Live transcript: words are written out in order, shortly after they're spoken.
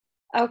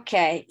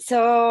Okay,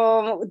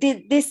 so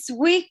this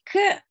week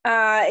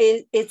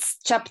it's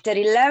chapter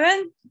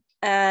 11,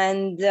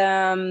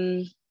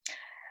 and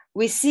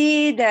we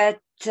see that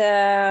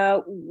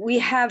we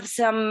have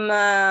some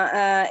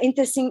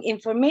interesting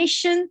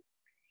information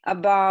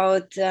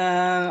about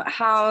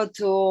how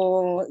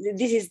to.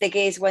 This is the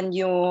case when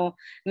you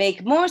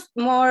make more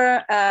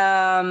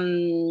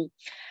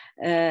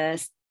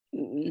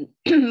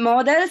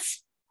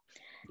models,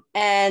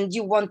 and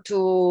you want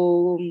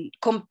to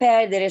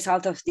compare the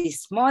result of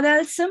these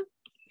models.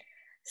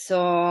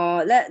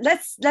 So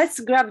let's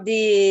grab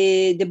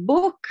the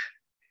book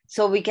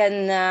so we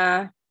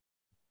can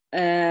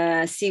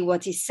see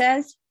what it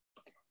says.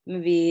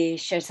 Maybe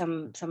share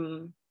some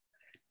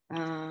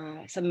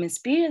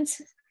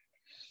experience.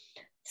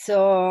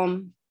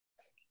 So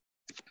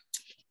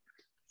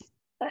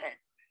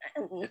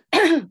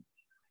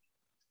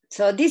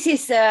so this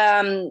is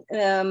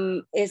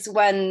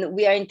when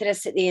we are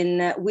interested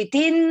in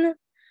within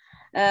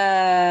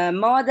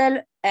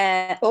model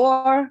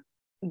or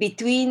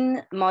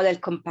between model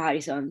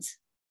comparisons.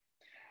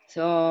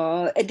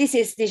 So this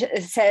is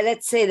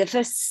let's say the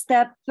first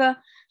step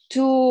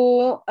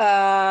to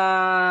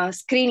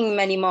screening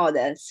many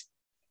models.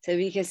 So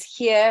because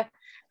here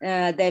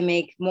they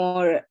make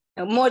more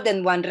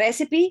than one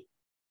recipe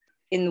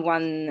in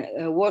one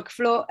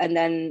workflow, and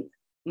then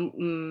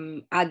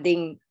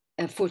adding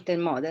a further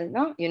model,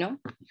 no, you know.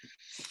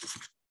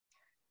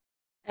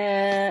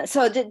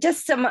 So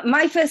just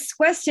my first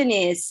question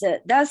is: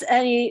 does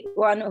any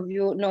one of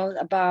you know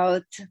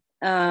about?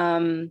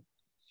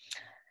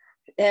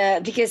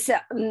 Because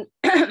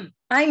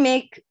I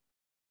make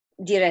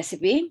the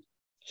recipe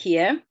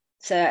here.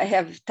 So I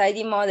have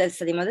tidy model,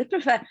 study model,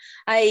 prefer.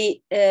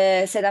 I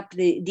set up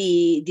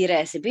the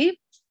recipe.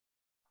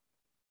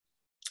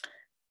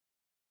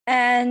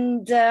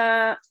 And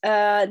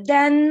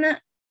then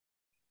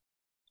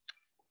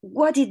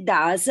what it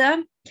does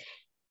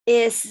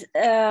is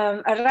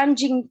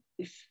arranging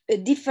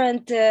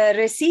different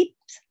recipes.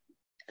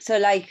 So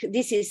like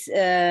this is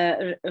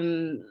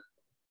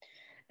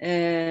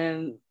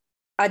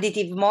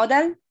additive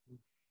model.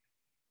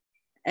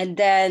 And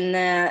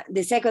then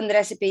the second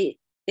recipe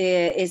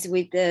is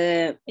with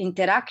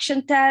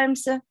interaction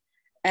terms.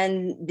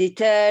 And the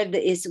third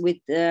is with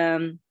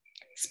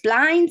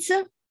splines.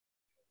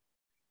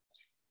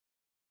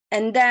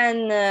 And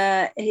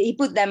then he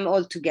put them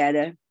all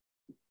together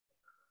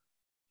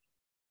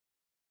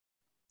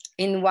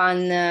in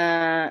one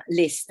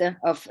list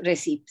of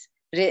recipes.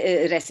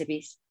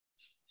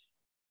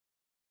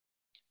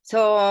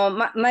 So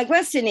my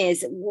question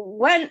is,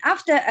 when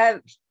after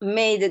I've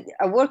made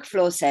a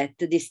workflow set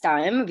this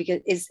time,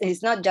 because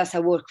it's not just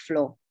a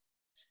workflow,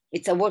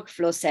 it's a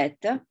workflow set,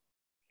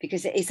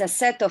 because it's a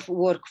set of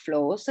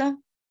workflows.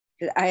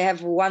 I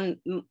have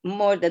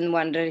more than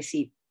one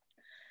recipe.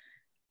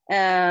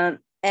 And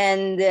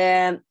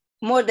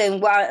more than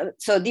one,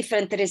 so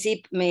different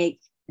recipes make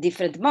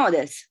different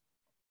models.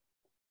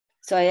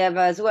 So I have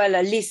as well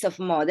a list of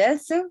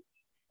models,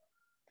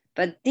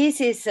 but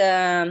this is,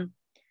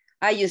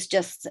 I use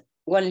just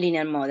one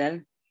linear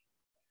model,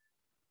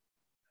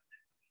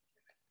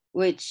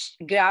 which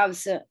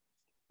grabs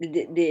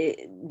the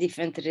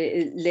different,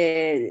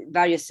 the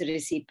various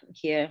recipes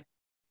here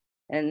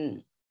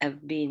and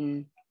have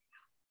been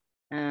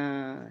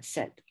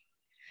set.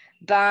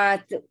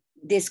 But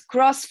this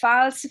cross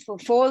false,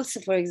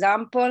 for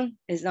example,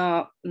 is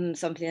not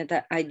something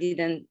that I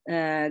didn't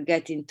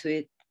get into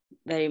it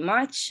very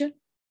much.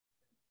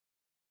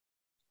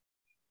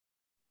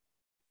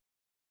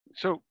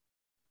 So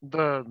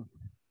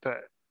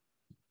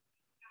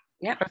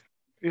yeah,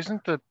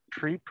 isn't the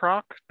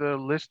pre-proc the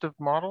list of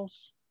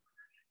models?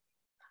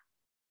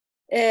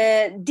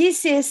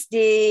 This is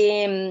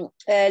the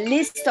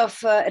list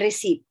of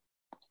recipes.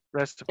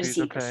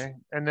 Okay,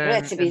 and then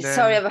recipes.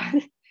 Sorry about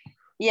it.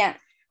 Yeah.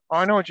 Oh,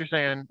 I know what you're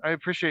saying. I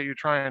appreciate you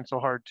trying so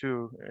hard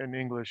too in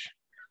English.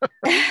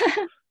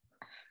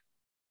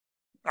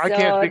 I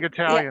can't speak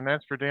Italian, yeah.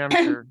 That's for damn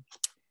sure.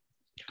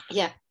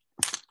 Yeah.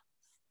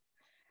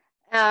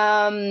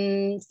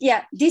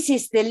 Yeah, this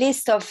is the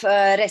list of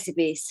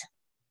recipes.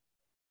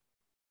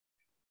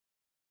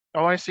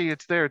 Oh, I see.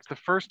 It's there. It's the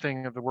first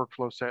thing of the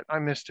workflow set. I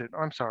missed it.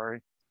 I'm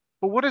sorry.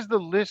 But what is the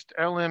list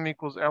LM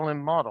equals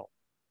LM model?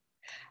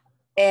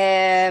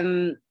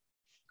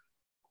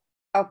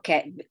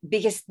 Okay,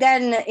 because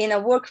then in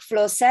a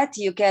workflow set,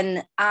 you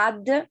can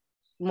add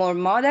more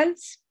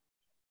models.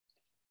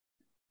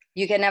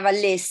 You can have a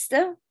list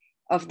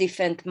of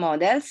different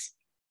models.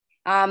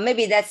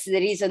 Maybe that's the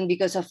reason,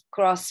 because of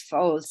cross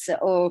false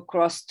or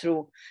cross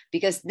true,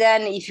 because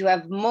then if you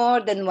have more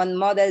than one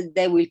model,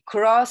 they will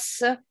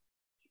cross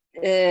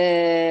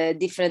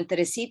different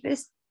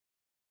recipes.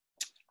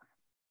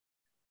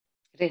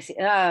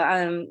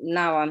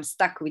 Now I'm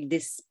stuck with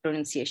this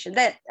pronunciation.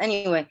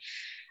 Anyway,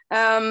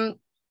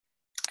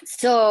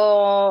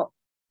 so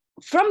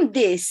from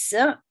this,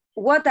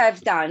 what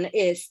I've done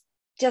is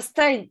just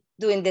start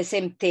doing the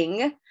same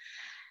thing,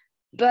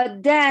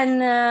 but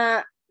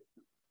then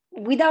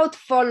without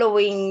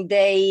following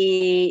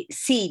the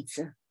seeds.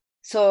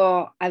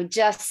 So I've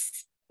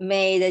just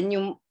made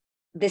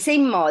the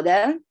same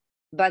model,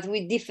 but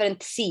with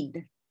different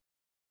seed,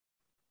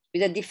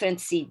 with a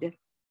different seed.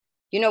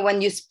 You know,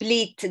 when you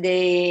split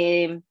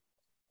the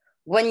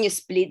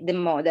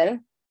model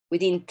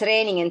within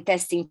training and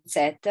testing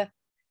set,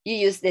 you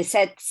use the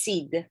set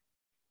seed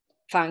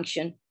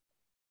function.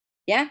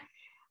 Yeah,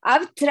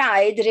 I've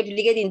tried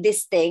replicating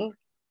this thing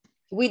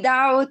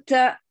without,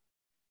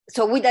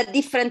 with a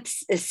different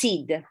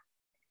seed,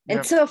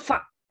 and so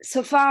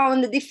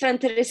found a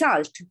different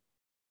result.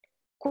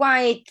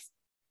 Quite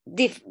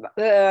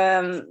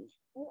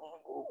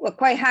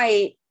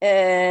high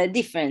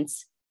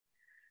difference.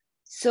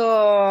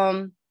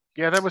 So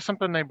yeah, that was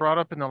something they brought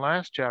up in the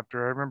last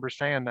chapter. I remember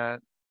saying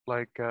that,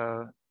 like,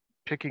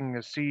 picking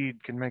a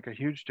seed can make a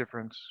huge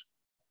difference.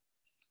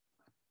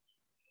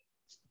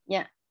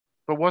 Yeah.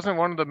 But wasn't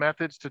one of the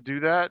methods to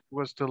do that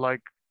was to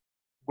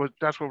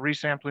that's what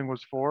resampling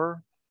was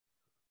for?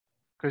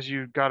 Because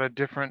you got a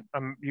different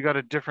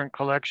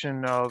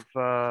collection of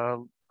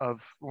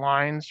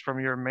lines from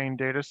your main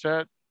data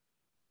set,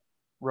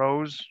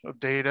 rows of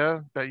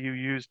data that you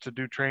use to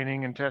do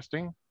training and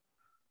testing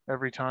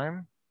every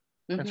time.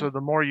 And so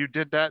the more you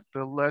did that,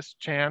 the less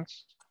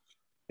chance,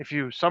 if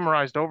you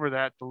summarized over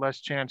that, the less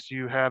chance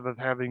you have of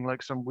having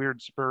like some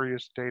weird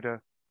spurious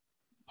data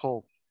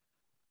pull.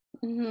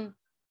 Oh,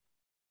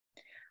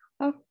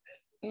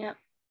 yeah.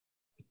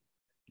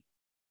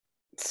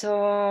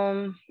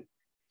 So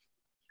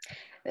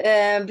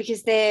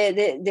because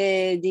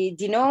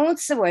the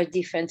notes were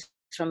different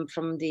from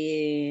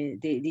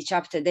the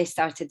chapter. They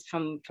started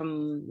from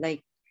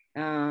like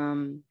a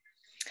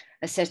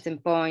certain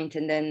point,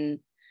 and then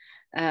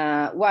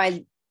while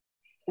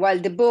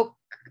the book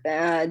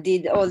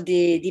did all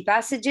the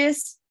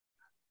passages.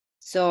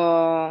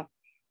 So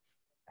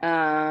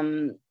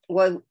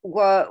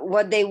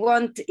what they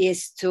want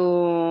is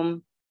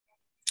to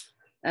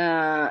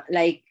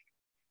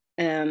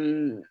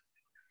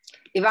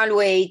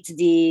evaluate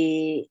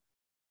the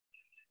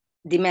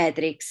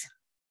metrics,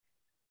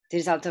 the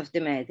result of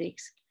the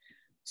metrics.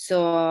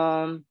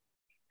 So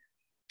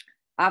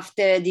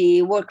after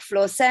the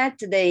workflow set,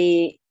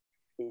 they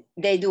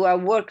do a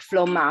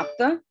workflow map,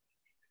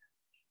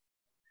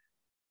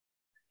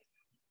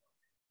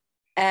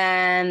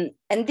 and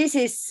this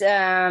is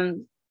a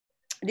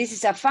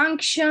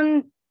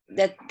function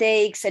that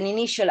takes an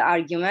initial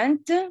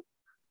argument,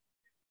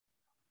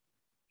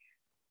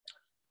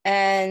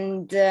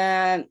 and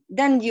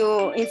then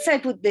you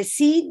inside put the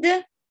seed,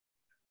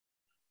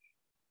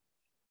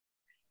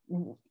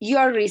 you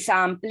are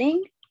resampling,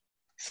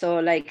 so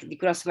like the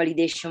cross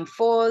validation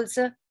false,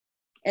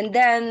 and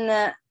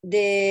then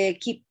the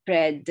keep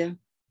pred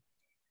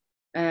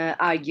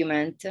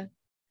argument,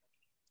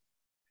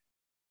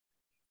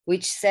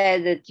 which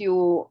said that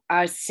you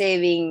are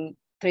saving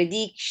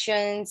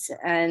predictions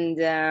and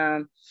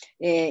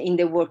in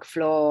the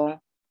workflow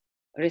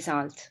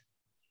result.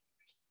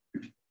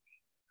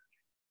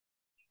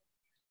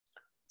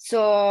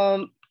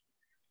 So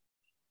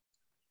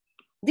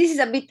this is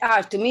a bit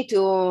hard to me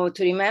to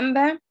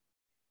remember,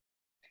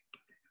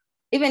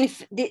 even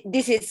if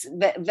this is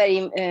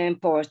very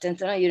important.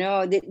 You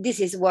know, this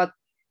is what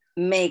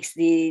makes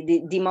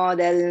the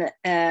model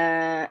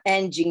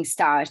engine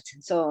start.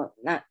 So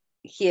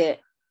here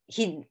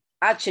he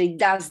actually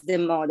does the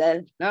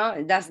model, no,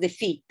 it does the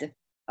fit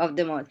of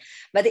the model,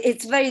 but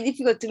it's very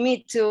difficult to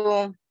me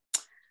to,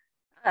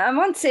 I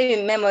won't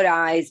say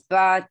memorize,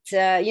 but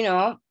you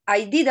know,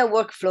 I did a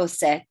workflow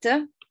set,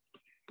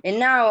 and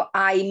now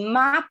I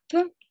map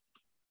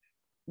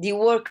the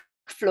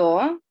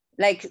workflow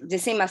like the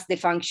same as the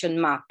function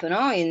map,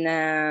 no? In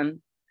R,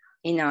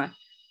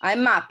 I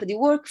map the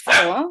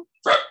workflow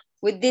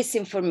with this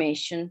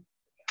information.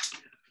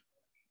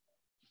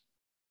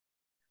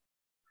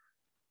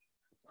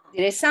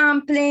 The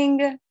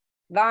resampling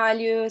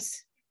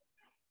values,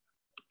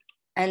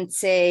 and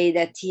say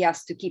that he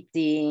has to keep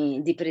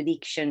the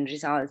prediction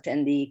result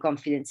and the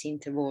confidence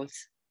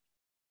intervals.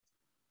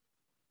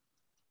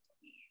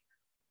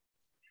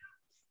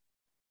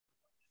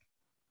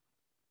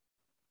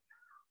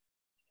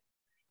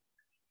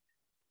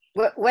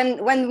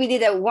 When we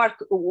did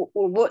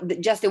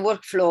just a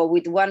workflow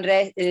with one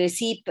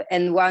receipt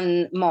and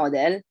one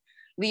model,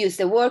 we use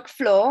the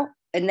workflow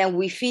and then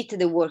we fit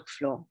the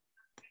workflow.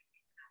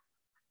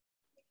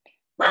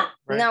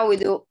 Right. Now we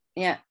do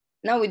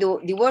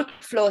the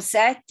workflow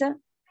set,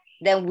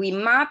 then we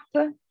map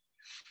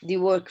the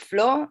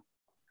workflow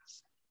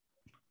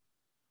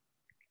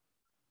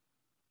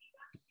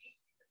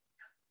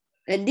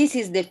and this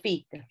is the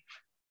fit,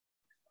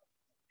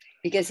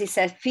 because it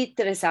says fit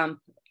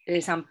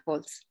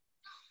resamples.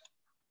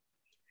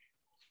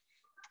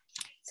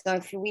 So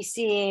if we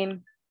see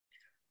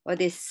what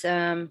is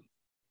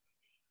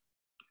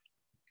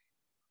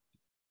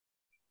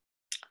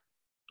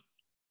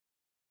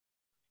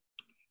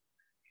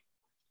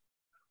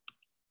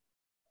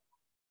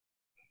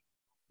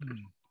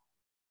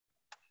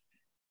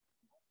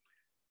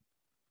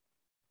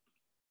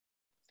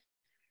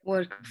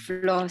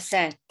workflow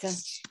set.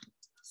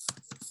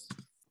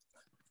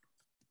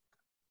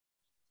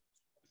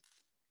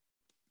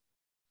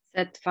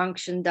 set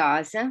function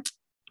does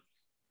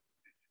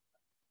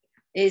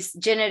is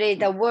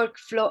generate a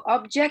workflow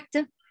object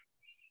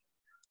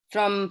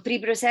from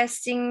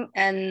pre-processing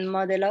and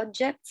model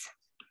objects.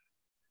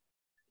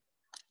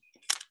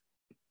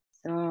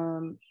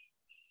 So,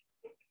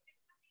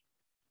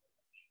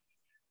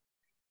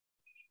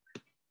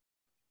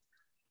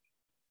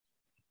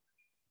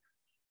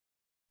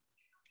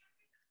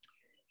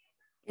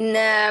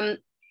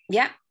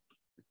 yeah.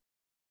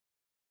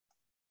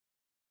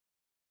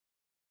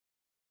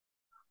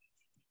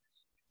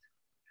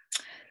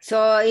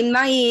 So in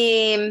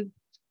my,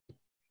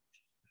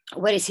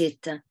 where is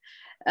it?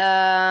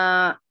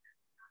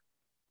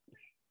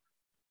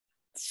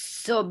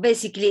 So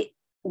basically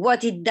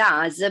what it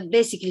does,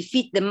 basically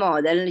fit the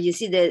model. You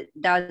see that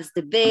does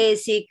the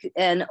basic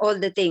and all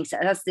the things.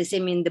 That's the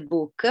same in the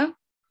book.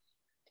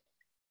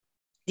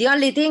 The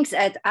only things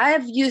that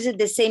I've used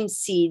the same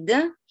seed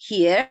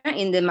here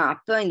in the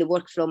map, in the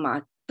workflow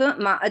map,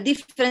 a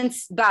different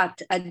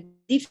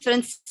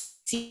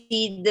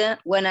seed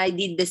when I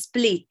did the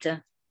split.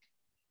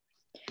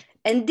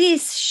 And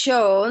this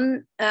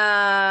shown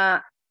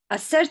a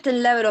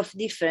certain level of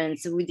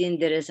difference within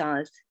the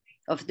result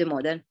of the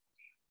model.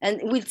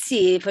 And we'll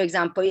see, for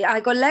example, I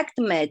collect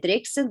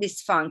metrics,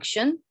 this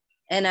function,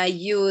 and I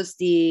use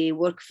the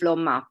workflow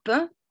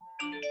map.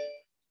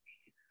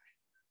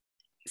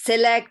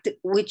 Select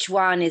which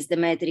one is the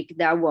metric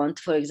that I want,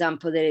 for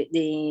example,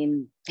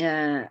 the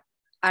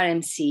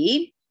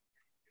RMC.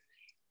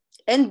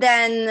 And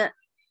then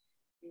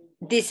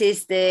this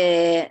is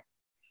the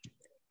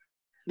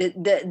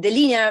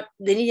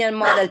linear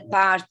model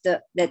part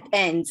that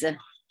ends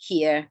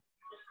here.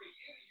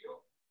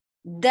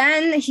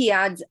 Then he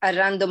adds a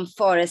random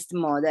forest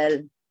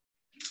model.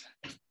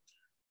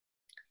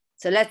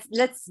 So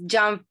let's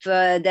jump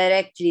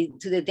directly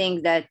to the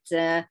thing that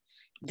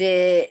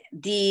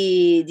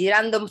the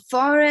random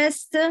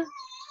forest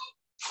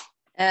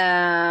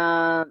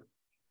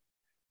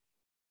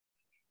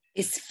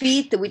is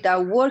fit with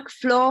our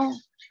workflow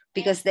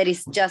because there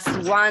is just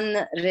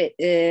one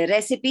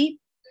recipe.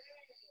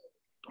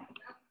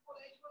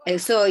 And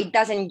so it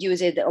doesn't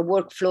use it a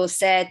workflow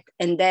set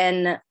and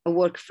then a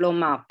workflow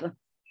map,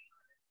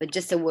 but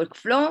just a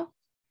workflow.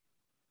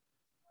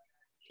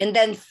 And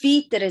then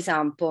fit the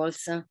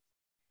resamples.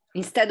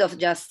 Instead of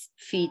just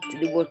fit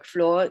the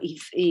workflow,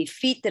 he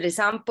fit the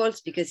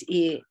resamples because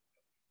he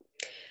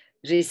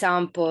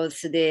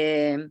resamples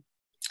the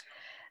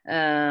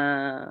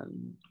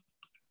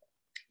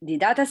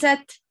data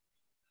set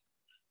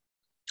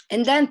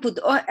and then put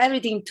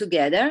everything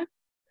together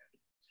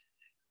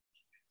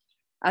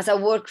as a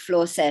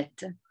workflow set.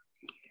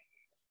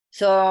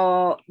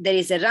 So there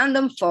is a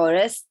random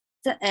forest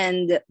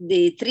and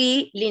the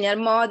 3 linear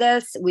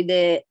models with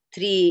the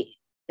 3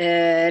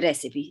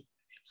 recipes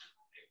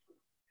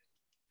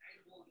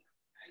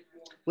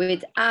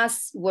with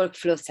as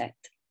workflow set.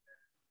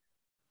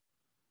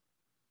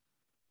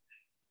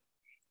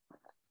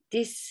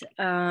 This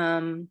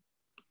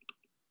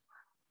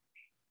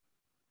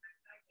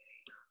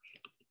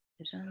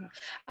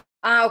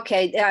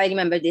okay, I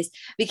remember this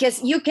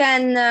because you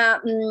can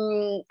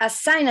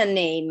assign a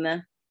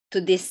name to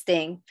this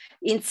thing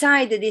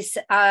inside this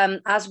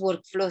as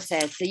workflow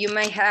set. You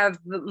may have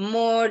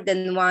more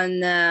than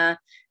one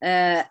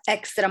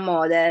extra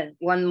model,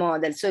 one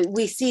model. So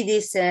we see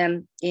this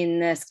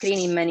in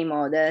screening many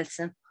models.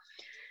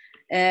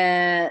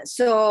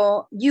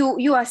 So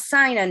you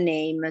assign a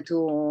name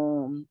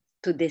to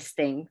this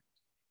thing.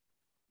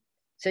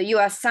 So you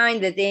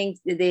assign the thing,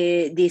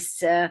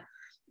 this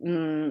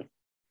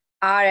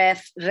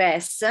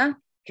RF-res,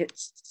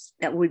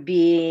 that would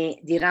be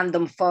the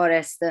random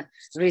forest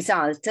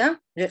result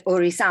or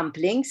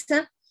resamplings,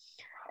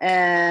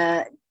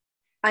 a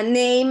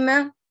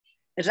name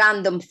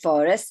random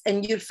forest,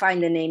 and you'll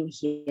find the name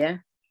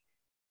here.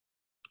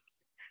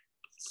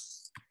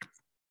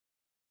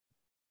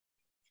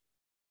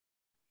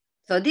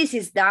 So this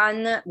is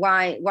done.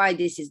 Why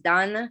this is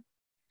done?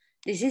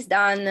 This is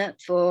done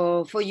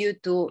for you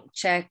to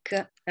check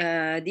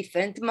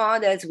different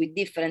models with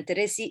different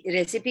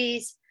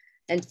recipes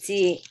and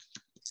see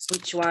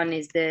which one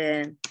is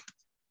the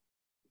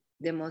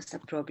most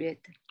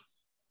appropriate.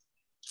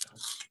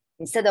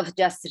 Instead of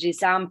just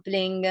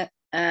resampling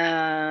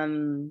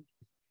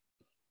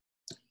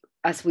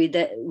as we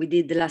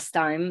did last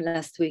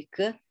week,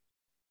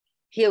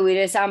 here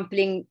we're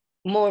resampling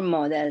more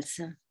models.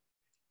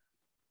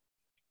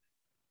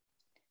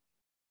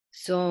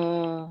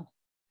 So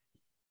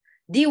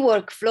the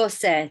workflow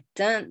set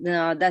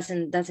no,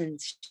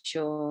 doesn't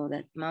show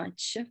that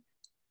much.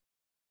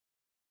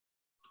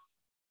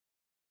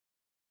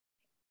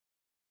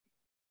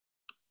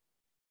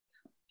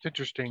 It's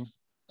interesting.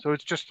 So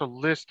it's just a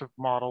list of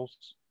models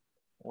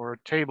or a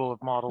table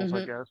of models,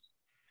 I guess.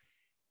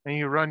 And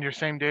you run your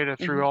same data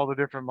through all the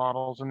different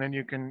models, and then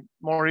you can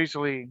more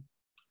easily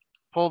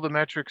pull the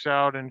metrics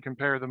out and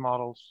compare the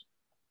models.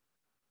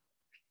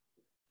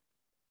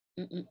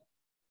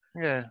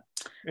 Yeah,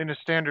 in a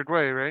standard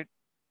way, right?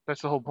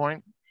 That's the whole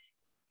point.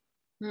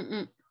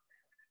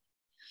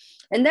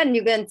 And then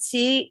you can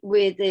see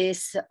with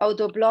this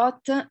auto plot,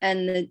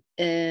 and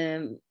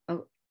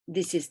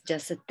this is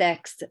just a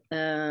text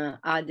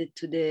added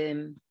to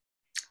the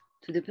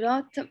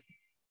plot,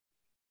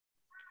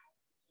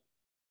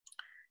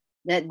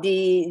 that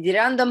the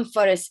random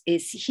forest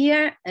is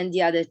here, and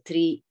the other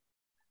three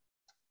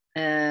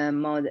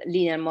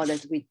linear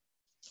models with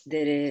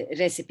the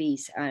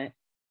recipes are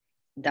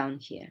down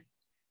here.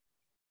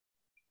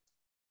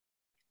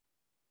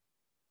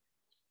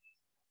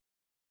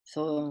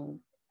 So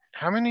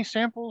how many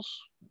samples,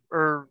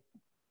 or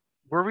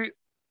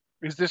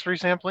is this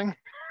resampling?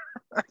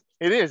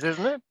 It is,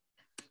 isn't it?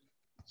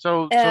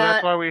 So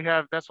that's why we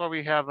have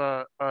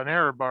an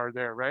error bar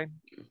there, right?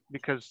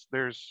 Because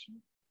there's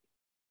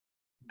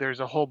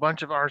a whole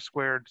bunch of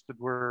R-squareds that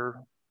we're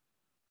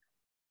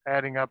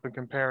adding up and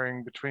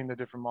comparing between the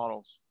different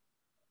models.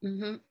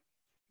 Mm-hmm.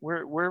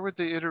 Where would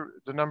the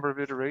number of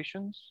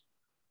iterations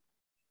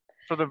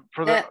for the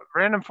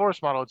random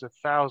forest model? It's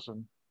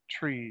 1,000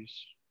 trees.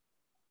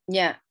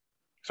 Yeah.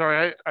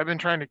 Sorry, I've been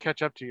trying to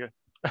catch up to you.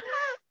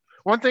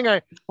 One thing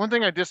I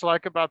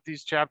dislike about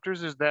these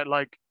chapters is that,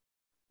 like,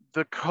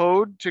 the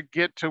code to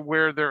get to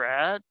where they're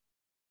at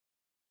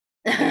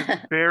is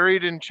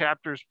buried in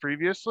chapters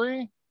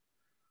previously.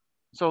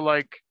 So,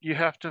 like, you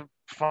have to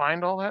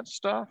find all that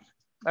stuff.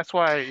 That's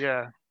why,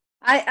 yeah.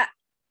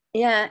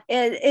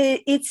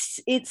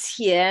 It's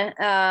here.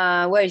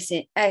 Where is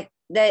it?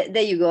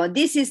 There you go.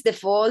 This is the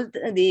fold,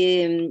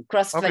 the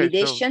cross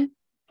validation.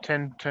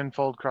 So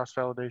 10-fold cross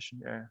validation.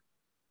 Yeah.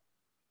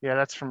 Yeah,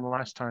 that's from the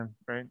last time,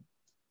 right?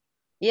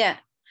 Yeah.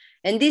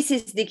 And this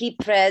is the key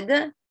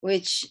thread,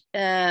 which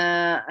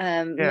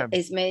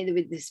is made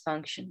with this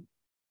function.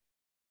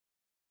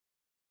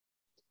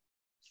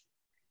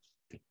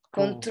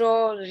 Cool.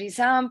 Control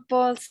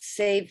resamples,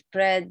 save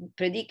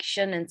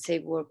prediction, and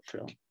save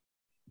workflow.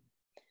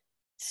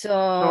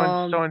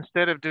 So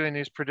instead of doing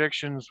these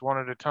predictions one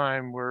at a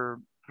time, we're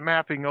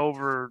mapping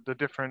over the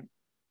different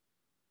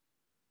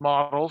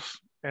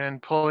models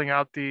and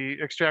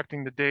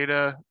extracting the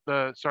data,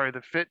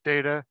 the fit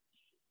data,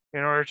 in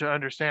order to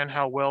understand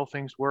how well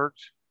things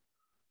worked.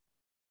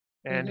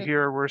 And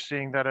here we're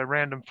seeing that a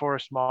random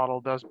forest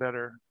model does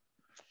better.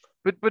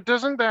 But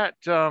doesn't that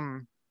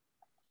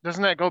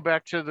go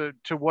back to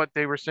what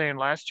they were saying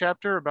last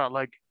chapter about,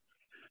 like,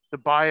 the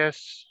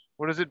bias?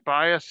 What is it?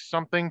 Bias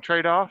something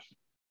trade-off?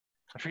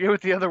 I forget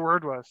what the other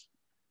word was.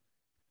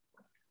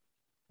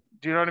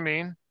 Do you know what I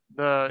mean?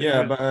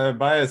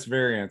 Bias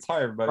variance.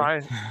 Hi,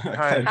 everybody.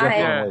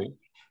 Hi.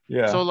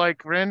 Yeah. So,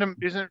 like, isn't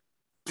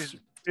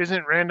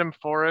random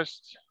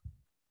forest?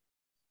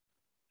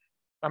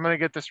 I'm gonna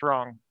get this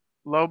wrong.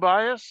 Low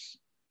bias.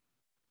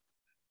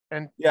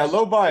 And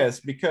low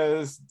bias,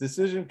 because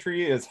decision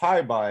tree is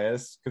high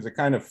bias because it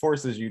kind of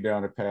forces you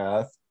down a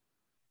path.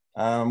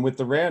 With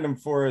the random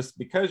forest,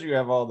 because you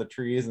have all the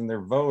trees and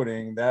they're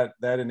voting, that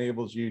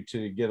enables you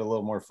to get a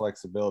little more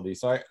flexibility.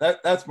 So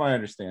that's my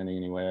understanding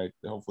anyway.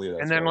 Hopefully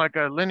that's. And then, like,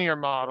 a linear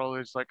model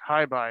is like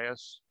high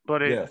bias,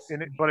 but it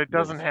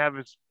doesn't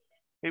have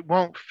it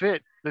won't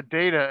fit the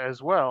data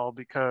as well,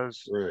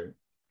 because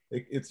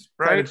it's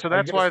right. So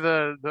that's why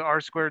the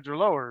R-squareds are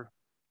lower,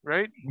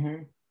 right?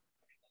 Mm-hmm.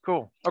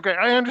 Cool. Okay,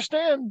 I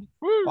understand.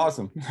 Woo.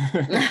 Awesome.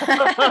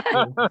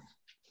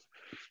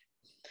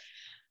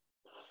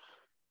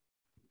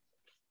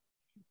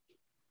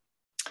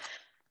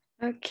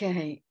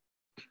 Okay,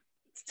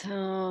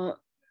 so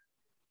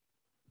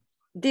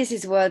this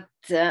is what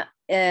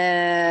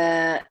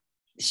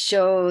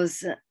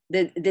shows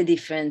the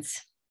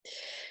difference,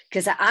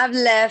 because I've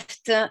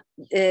left the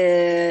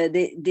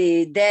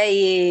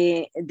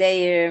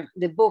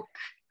book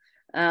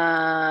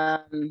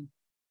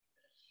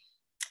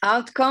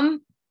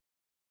outcome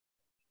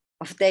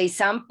of their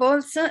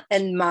samples,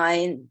 and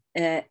mine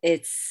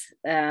it's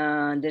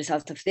the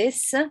result of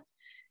this.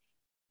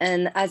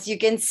 And as you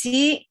can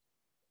see,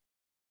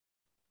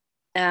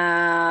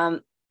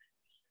 the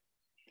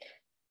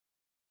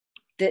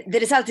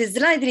result is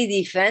slightly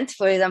different.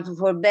 For example,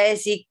 for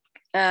basic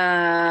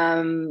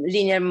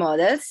linear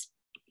models,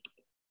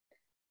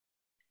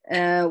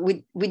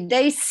 with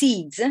their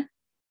seeds,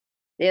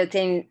 they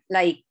obtain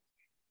like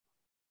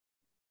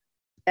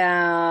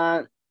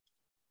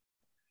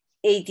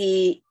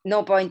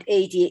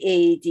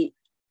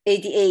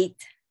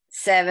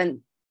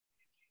 88.7,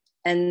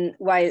 and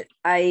while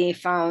I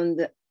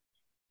found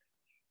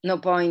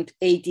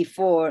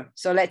 0.84,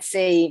 so let's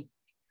say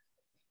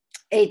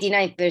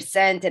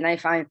 89%, and I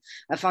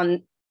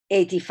found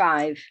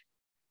 85.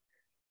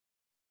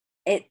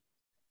 It's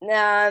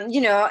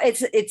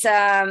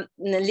a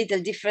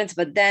little difference,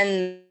 but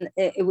then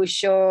it will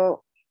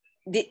show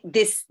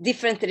this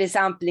different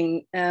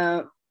resampling,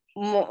 a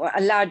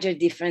larger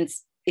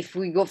difference if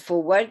we go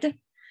forward.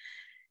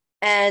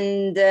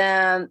 And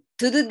to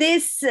do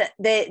this,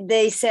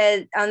 they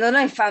said, I don't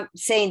know if I'm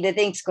saying the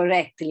things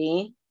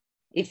correctly,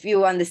 if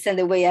you understand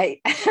the way I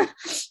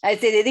I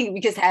say the thing,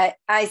 because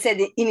I said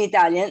it in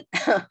Italian,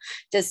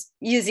 just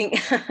using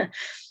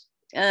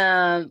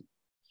a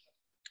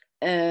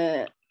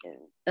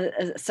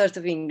sort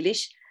of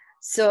English.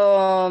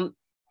 So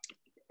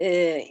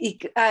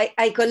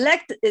I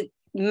collect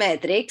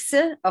metrics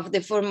of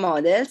the 4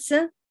 models,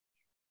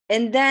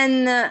 and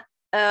then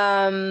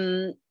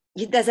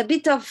it does a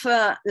bit of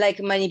like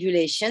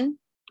manipulation.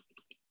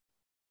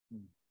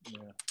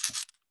 Yeah.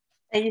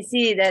 And you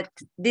see that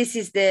this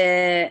is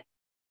the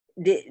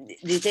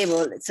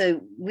table.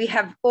 So we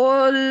have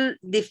all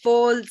the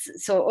folds,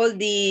 so all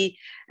the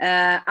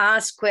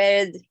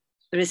R²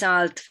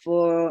 result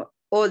for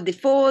all the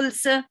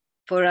folds,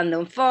 for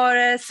random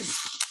forest,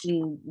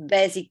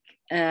 basic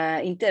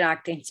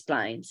interacting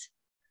splines.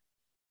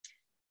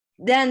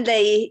 Then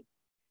they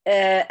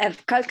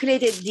have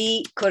calculated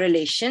the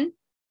correlation.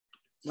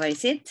 Where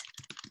is it?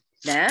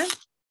 There.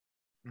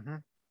 Mm-hmm.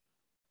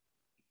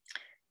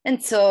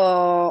 And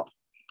so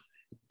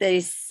there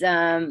is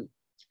a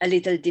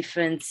little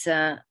difference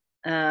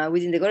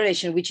within the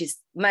correlation, which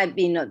might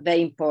be not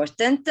very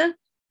important.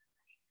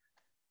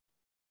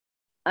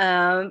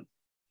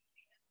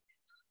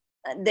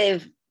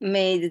 They've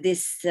made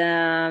this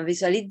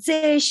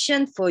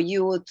visualization for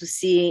you to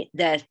see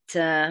that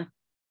there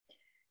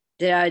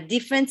are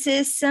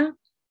differences.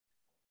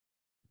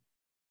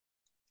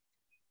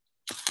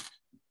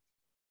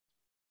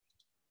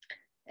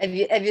 Have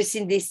you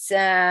seen this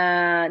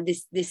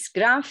this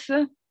graph?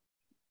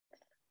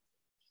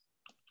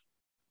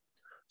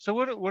 So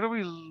what are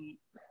we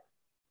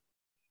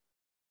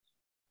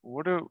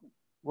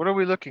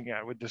looking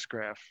at with this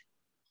graph?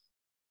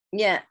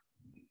 Yeah.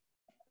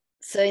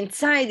 So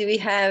inside we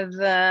have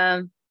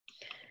the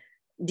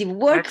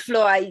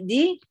workflow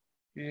ID.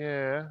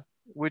 Yeah,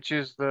 which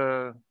is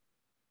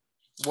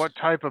what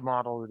type of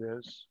model it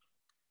is.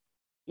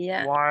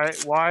 Yeah.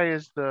 Why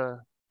is the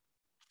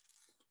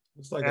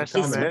It's like a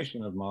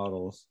combination of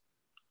models.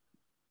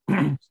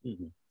 Excuse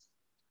me.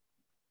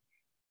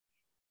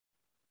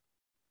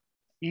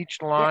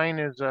 Each line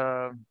is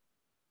a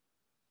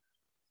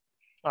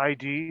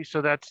ID,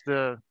 so that's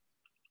the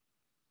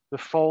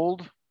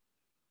fold.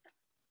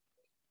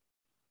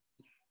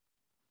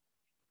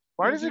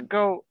 Why does it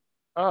go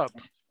up?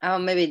 Oh,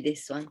 maybe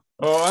this one.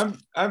 Oh,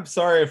 I'm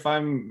sorry if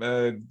I'm.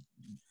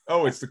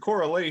 Oh, it's the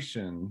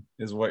correlation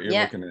is what you're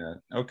looking at.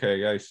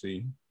 Okay, I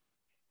see.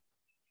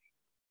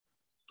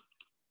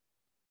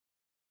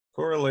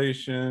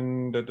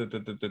 Correlation.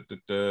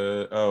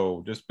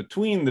 Oh, just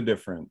between the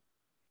different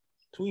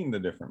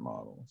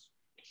models.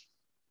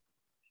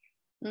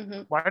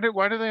 Mm-hmm.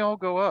 Why do they all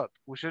go up?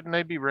 Well, shouldn't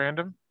they be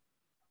random?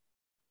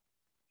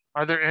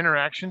 Are there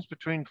interactions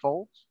between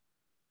folds?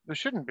 There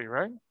shouldn't be,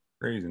 right?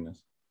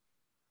 Craziness.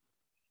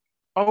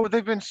 Oh,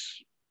 they were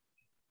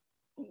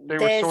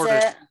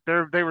sorted.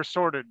 They were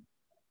sorted.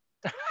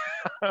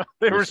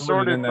 They were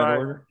sorted in that by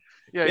order.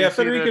 Yeah,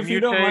 Federica, if you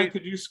don't mind,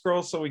 could you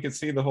scroll so we could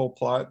see the whole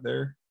plot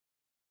there?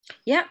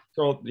 Yeah.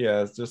 Scroll.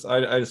 Yeah, it's just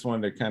I just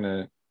wanted to kind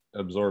of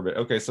absorb it.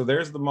 Okay, so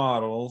there's the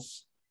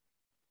models.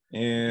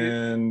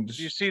 And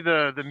you see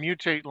the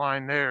mutate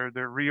line there.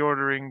 They're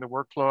reordering the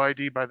workflow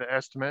ID by the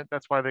estimate.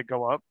 That's why they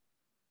go up.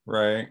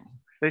 Right.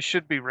 They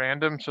should be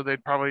random, so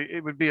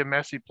it would be a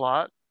messy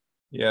plot.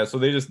 Yeah, so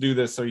they just do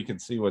this so you can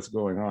see what's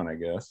going on, I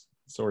guess.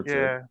 Sorts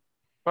of.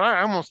 But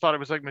I almost thought it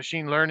was like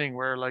machine learning,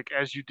 where like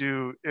as you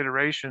do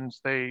iterations,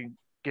 they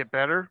get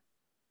better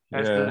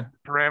as the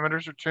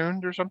parameters are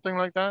tuned or something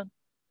like that.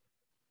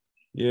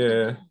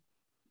 Yeah.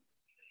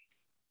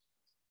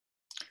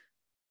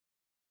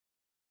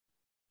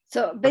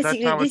 So basically, but that's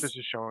not what this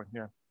is showing.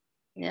 Yeah.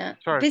 Yeah.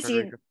 Sorry,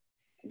 basically,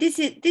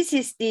 Federica. This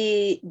is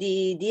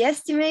the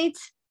estimate,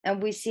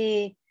 and we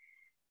see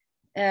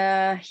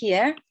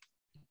here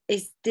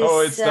is this.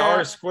 Oh, it's the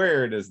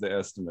R² is the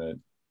estimate.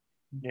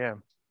 Yeah.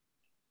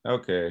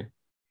 Okay.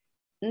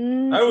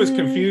 I was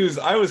confused.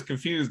 I was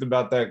confused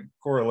about that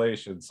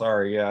correlation.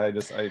 Sorry. Yeah,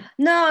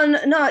 No.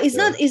 It's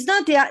not. It's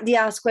not the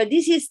R².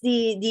 This is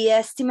the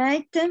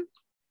estimate.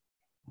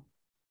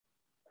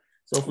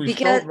 So if we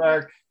scroll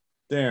back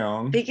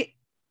down.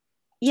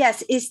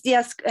 Yes, it's the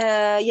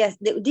yes.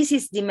 This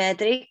is the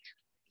metric.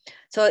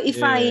 So if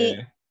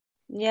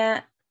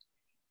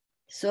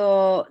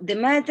so the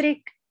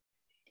metric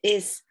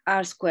is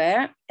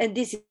R², and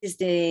this is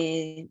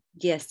the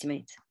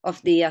estimate of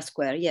the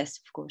R². Yes,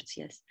 of course,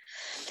 yes.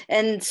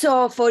 And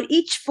so for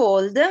each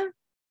fold,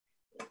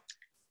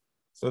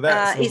 so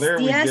there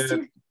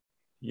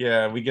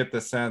we get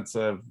the sense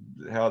of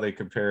how they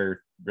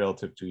compare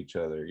relative to each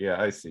other. Yeah,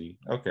 I see.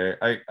 Okay,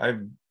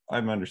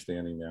 I'm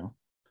understanding now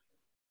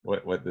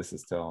what this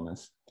is telling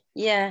us.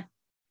 Yeah.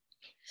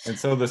 And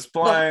so the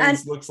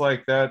splines looks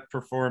like that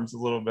performs a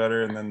little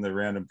better, and then the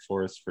random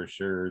forest for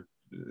sure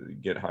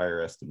get higher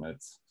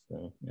estimates.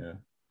 So yeah,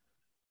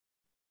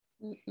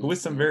 with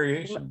some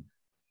variation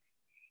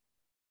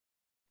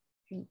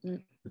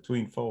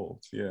between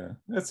folds. Yeah,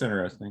 that's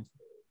interesting.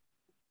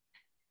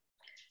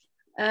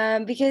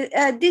 Because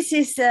this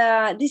is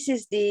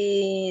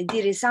the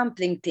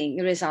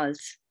resampling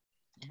results.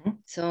 Mm-hmm.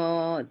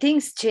 So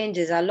things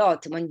changes a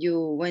lot when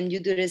you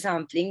do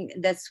resampling.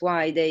 That's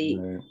why they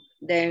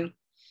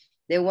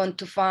want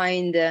to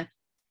find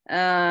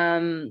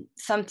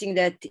something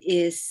that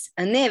is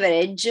an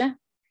average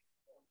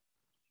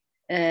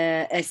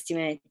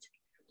estimate.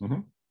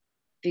 Mm-hmm.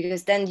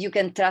 because then you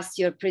can trust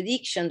your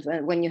predictions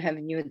when you have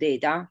new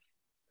data.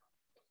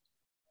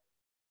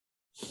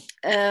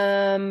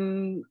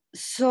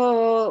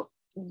 So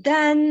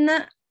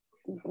then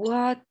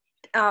what?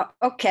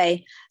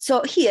 Okay,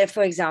 so here,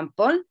 for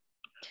example,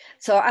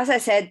 so as I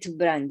said to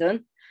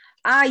Brandon,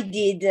 I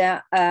did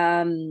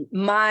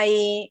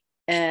my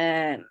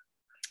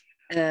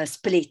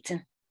split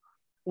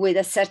with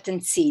a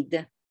certain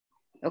seed,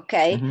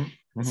 okay? Mm-hmm.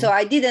 Mm-hmm. So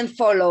I didn't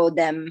follow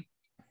them,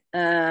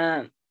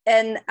 and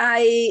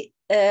I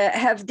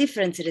have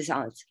different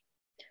results.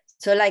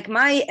 So like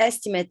my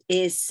estimate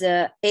is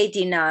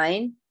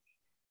 89,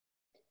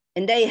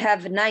 and they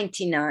have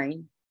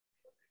 99.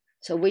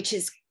 So which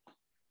is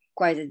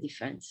quite a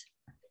difference.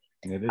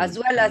 As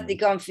well as the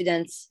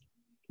confidence.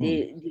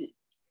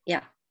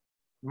 Yeah.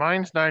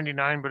 Mine's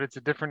 99, but it's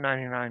a different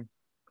 99.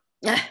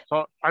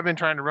 So I've been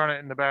trying to run it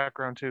in the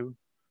background too.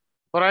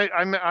 But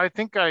I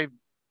think I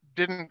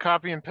didn't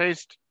copy and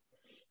paste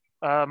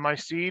my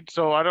seed,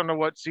 so I don't know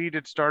what seed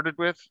it started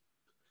with.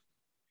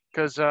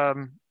 Because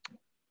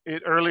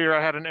earlier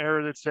I had an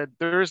error that said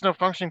there is no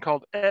function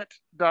called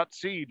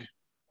et.seed.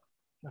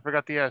 I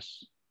forgot the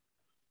S.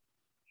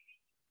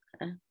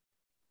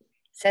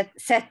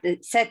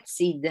 Set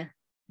seed.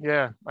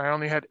 Yeah, I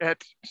only had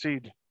et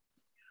seed.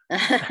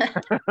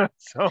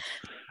 So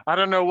I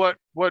don't know what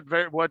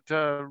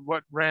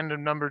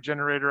random number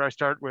generator I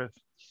start with.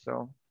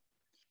 So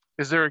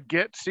is there a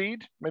get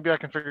seed? Maybe I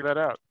can figure that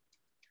out.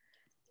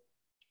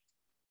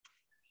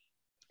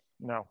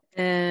 No.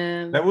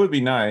 That would be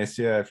nice,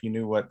 yeah, if you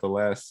knew what the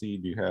last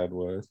seed you had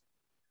was.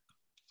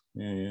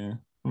 Yeah.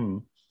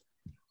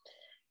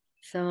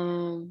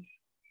 So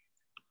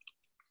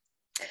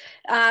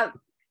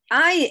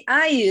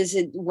I use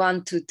it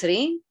 1, 2,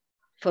 3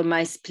 for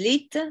my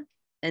split,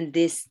 and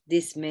this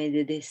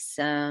made this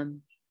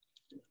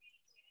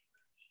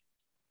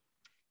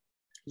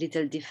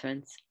little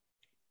difference.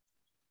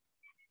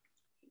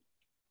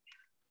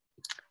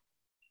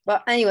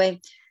 But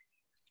anyway,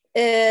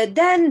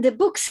 then the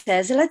book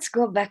says, let's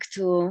go back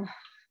to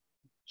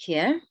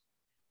here.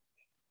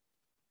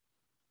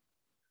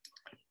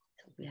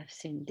 So we have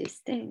seen this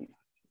thing.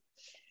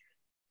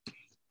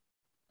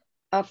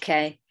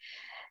 Okay.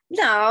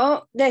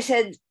 Now they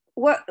said,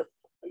 what?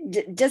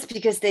 Just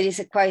because there is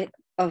a quite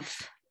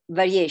of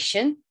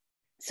variation,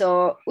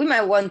 so we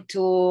might want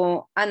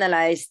to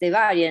analyze the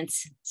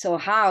variance. So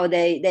how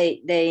they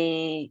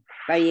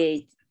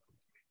variate.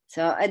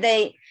 So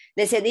they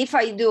said if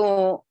I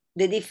do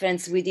the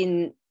difference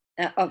within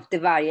of the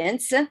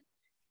variance,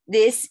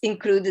 this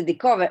includes the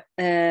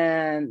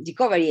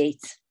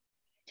covariates.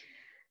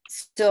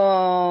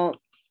 So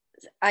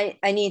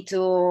I need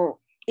to,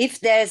 if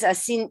there's a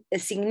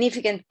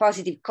significant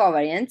positive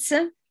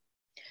covariance,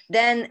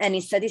 then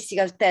any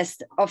statistical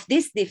test of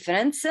this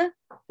difference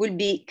will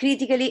be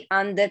critically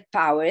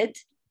underpowered.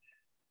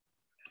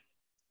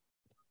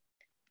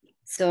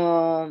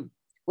 So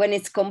when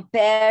it's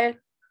compared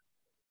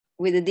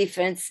with the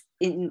difference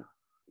in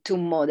two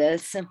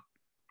models.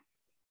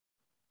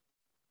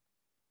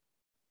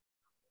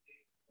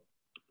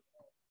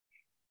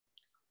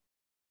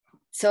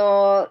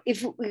 So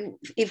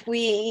if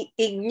we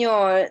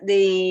ignore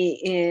the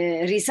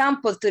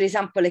resample to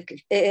resample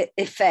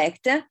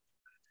effect,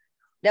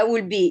 there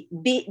will be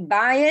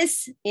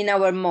bias in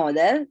our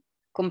model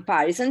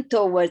comparison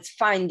towards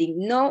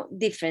finding no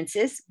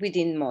differences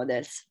within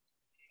models.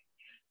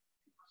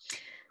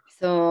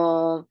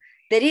 So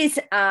there is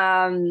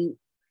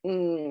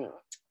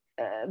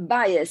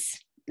bias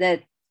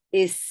that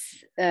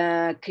is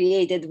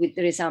created with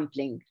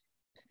resampling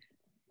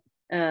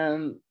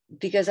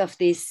because of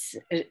this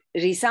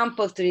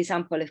resample to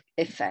resample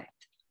effect.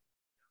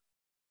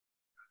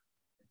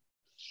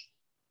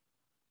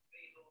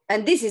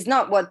 And this is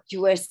not what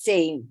you were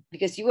saying,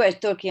 because you were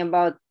talking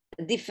about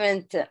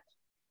different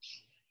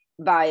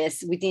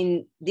bias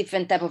within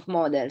different type of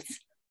models.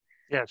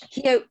 Yes.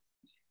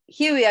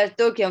 Here we are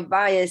talking of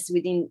bias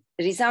within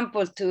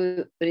resample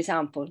to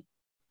resample.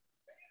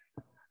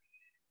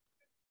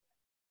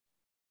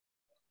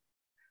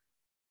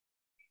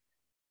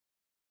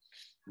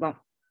 Well.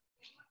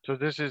 So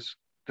this is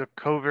the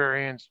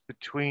covariance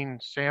between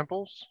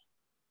samples?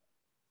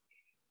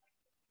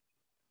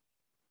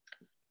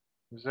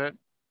 Is that?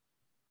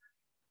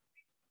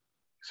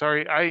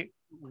 Sorry,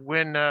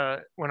 when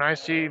I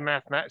see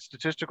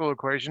statistical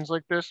equations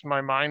like this,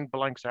 my mind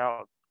blanks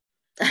out.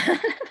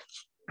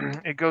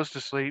 It goes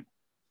to sleep,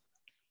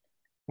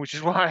 which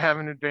is why I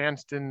haven't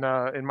advanced in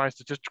my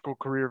statistical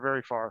career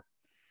very far.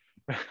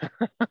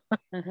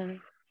 Mm-hmm.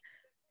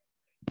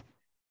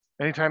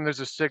 Anytime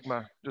there's a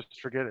sigma,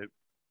 just forget it.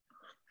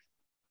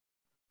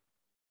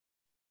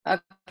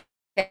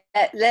 Okay,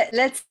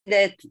 let's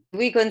that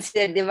we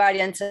consider the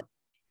variance.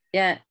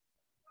 Yeah.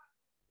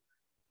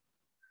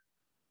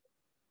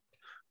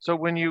 So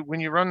when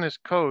you run this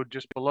code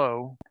just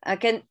below, I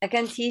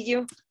can see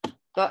you,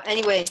 but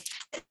anyway,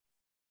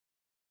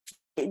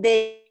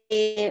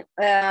 they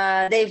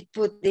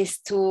put this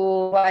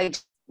to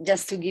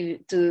just to give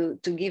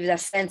the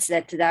sense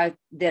that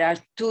there are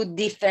two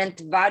different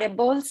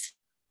variables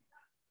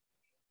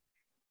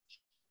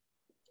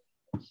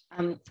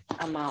I'm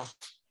out.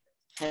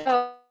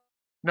 Hello?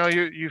 No,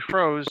 you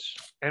froze,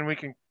 and we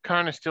can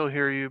kind of still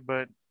hear you,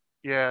 but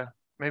yeah,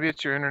 maybe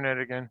it's your internet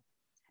again.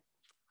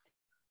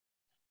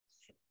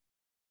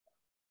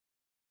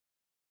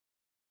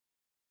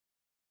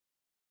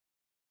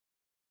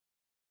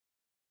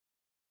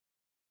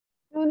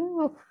 Oh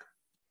no.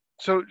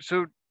 So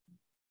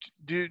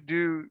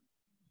do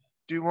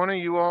one of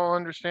you all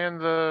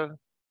understand the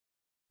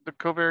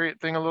covariate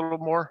thing a little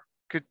more?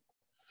 Could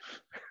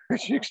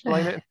you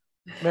explain it?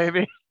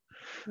 Maybe.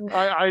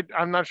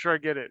 I'm not sure I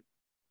get it.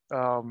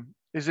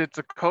 Is it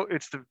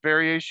it's the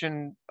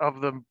variation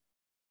of the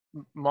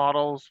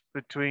models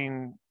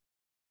between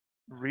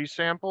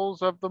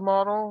resamples of the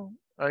model?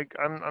 Like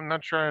I'm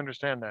not sure I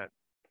understand that.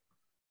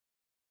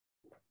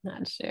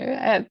 Not sure.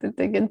 I have to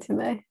dig into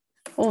my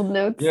old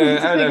notes. Yeah,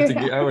 to I'd have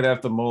figure to. out. I would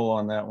have to mull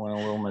on that one a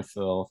little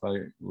myself. I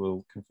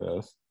will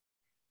confess.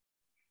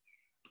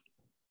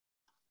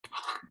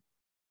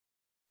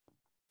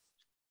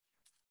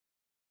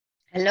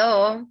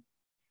 Hello?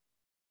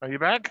 Are you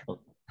back?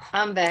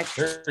 I'm back.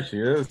 There she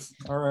is.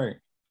 All right.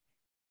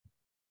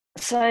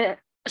 Sorry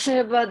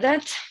about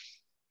that.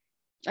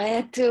 I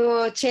had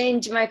to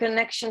change my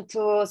connection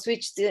to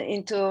switch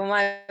into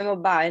my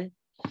mobile.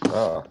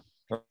 Oh,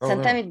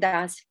 Sometimes no. it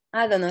does.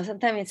 I don't know.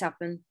 Sometimes it's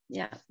happened.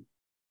 Yeah.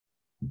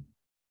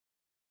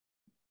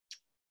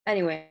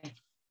 Anyway.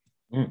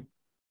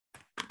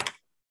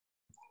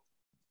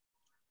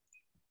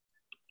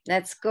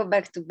 Let's go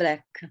back to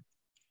black.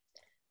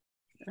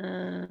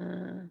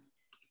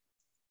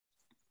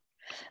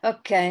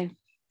 Okay.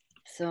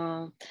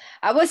 So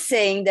I was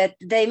saying that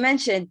they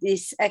mentioned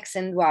this X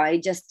and Y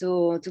just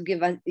to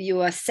give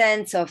you a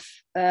sense of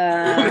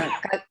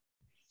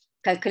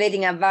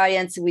calculating a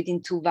variance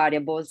within two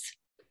variables.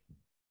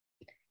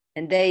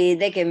 And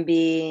they can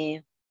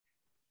be,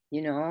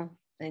 you know,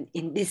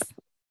 in this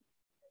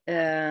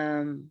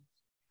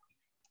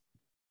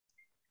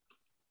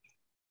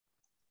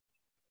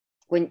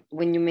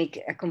when you make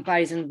a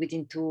comparison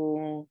between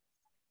two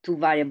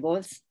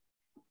variables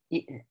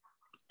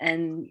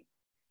and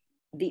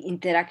the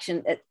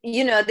interaction,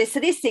 you know, the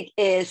statistic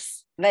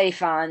is very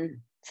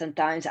fun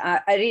sometimes.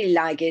 I really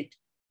like it,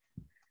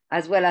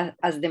 as well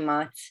as the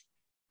maths,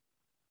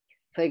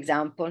 for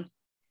example,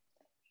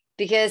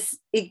 because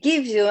it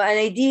gives you an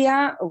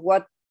idea of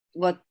what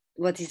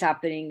is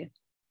happening.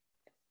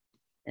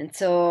 And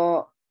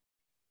so,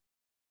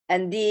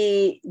 and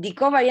the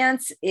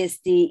covariance is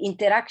the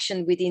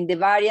interaction within the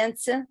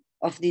variance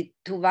of the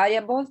two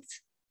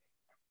variables,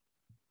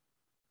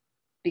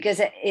 because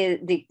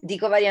the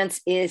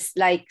covariance is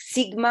like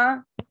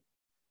sigma,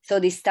 so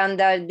the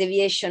standard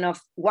deviation of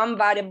one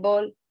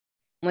variable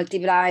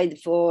multiplied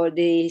for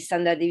the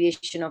standard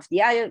deviation of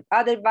the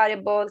other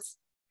variables,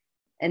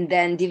 and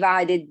then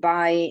divided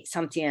by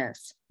something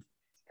else.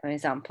 For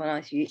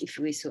example, if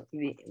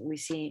we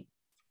see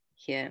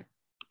here.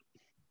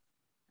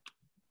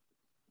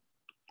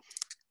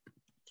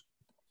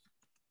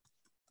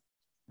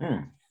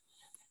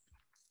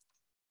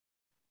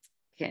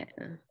 Okay.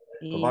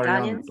 In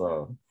Italian.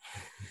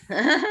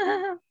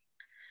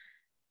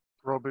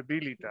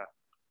 Probabilità.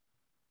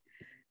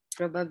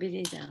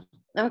 Probabilità.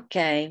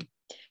 Okay.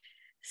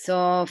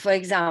 So, for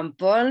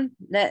example,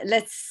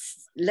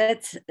 let's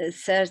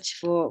search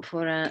for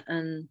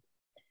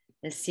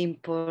a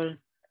simple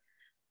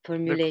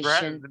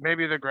formulation.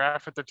 Maybe the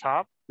graph at the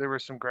top. There were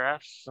some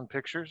graphs, some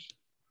pictures,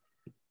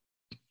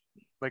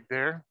 like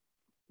there,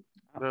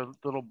 the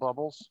little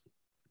bubbles.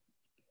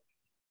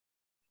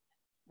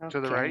 Okay. To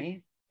the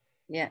right.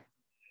 Yeah.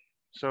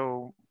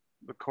 So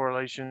the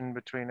correlation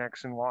between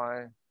X and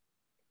Y.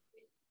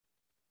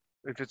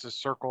 If it's a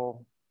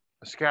circle,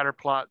 a scatter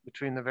plot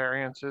between the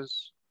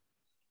variances.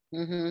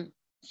 Mm-hmm.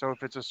 So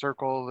if it's a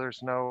circle,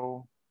 there's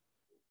no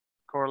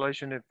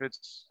correlation. If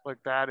it's like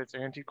that, it's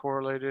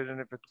anti-correlated. And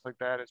if it's like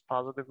that, it's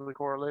positively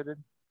correlated.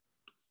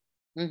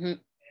 Mm-hmm.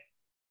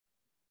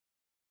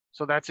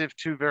 So that's if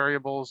two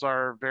variables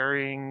are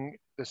varying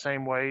the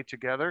same way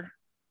together.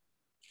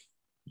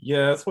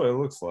 Yeah, that's what it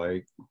looks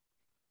like.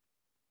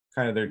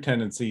 Kind of their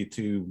tendency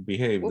to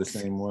behave the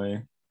same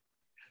way.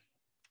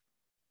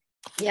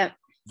 Yeah.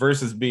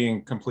 Versus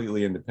being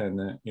completely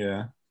independent.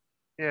 Yeah.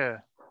 Yeah.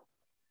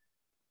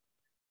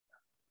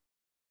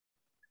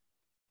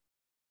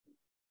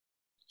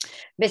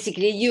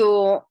 Basically, you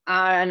are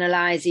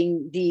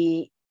analyzing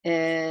the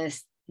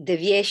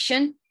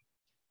deviation.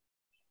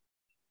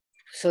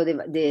 So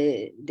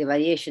the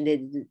variation,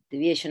 the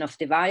deviation of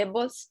the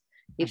variables,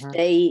 if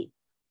the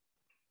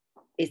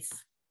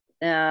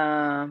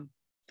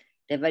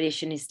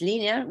variation is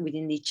linear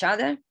within each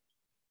other.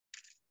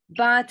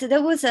 But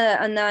there was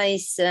a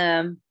nice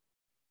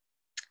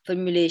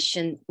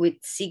formulation with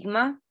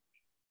sigma.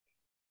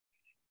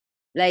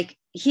 Like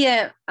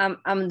here,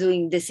 I'm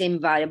doing the same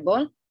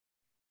variable.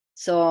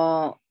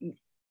 So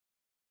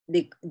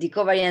the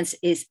covariance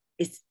is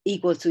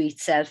equal to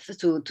itself,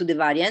 to the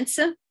variance.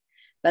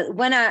 But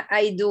when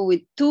I do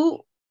with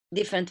two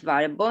different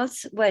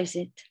variables, where is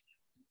it?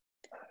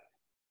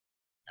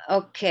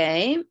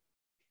 Okay.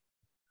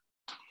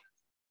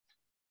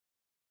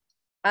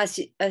 as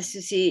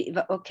you see,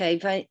 okay,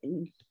 if I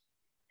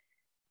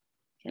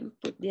can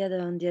put the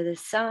other on the other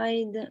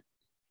side.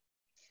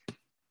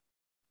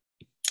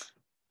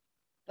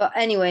 But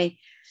anyway,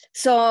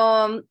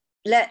 so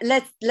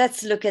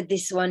let's look at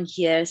this one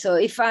here. So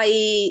if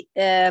I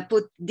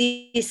put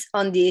this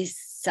on this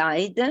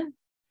side,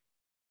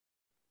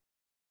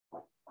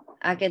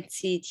 I can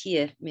see it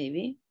here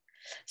maybe.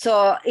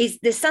 So it's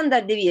the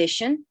standard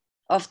deviation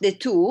of the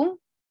two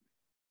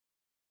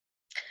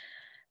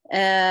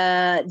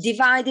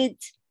divided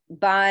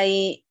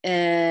by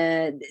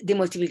the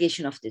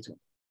multiplication of the two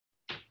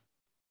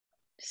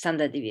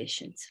standard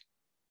deviations.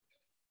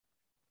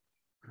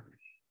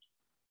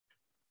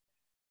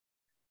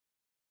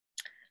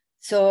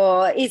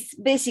 So it's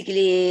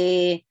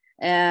basically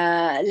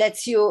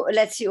lets you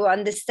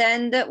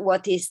understand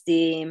what is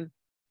the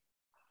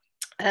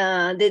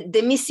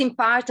missing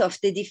part of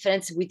the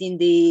difference within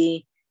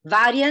the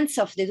variance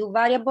of the two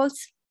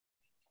variables.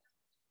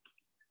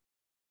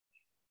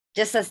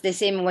 Just as the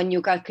same when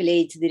you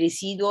calculate the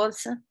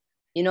residuals,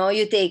 you know,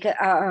 you take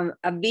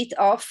a bit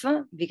off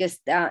because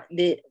well,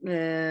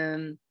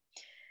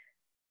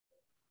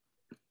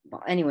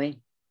 anyway.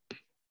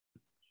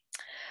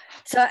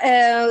 So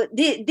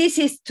this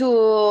is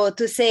to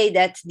say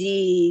that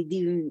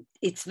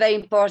it's very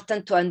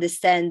important to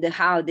understand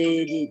how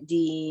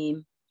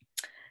in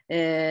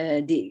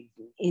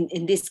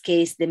this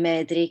case the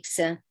matrix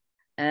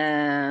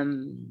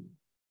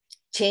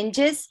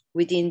changes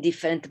within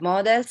different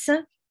models.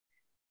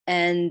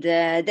 And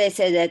they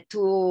say that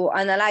to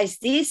analyze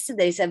this,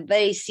 there is a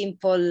very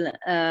simple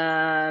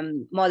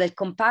model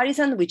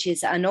comparison, which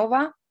is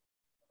ANOVA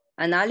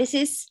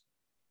analysis.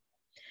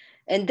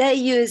 And they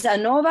use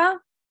ANOVA,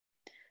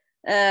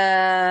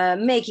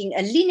 making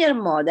a linear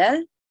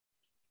model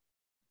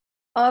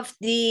of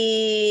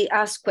the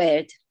R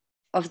squared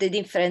of the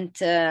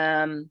different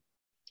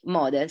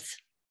models,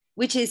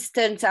 which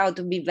turns out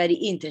to be very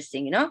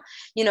interesting. You know,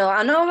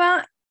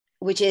 ANOVA,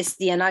 which is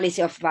the analysis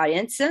of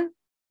variance.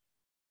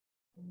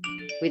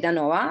 With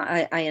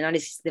ANOVA,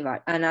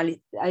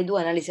 I do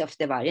analysis of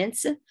the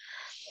variance.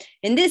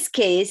 In this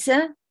case,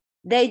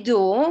 they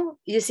do,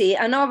 you see,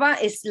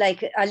 ANOVA is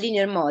like a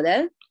linear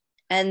model,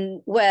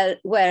 and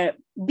where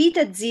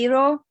beta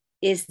 0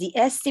 is the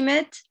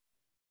estimate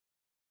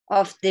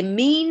of the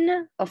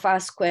mean of R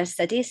squared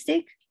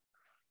statistic.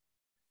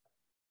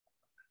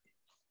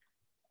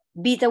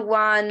 Beta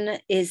 1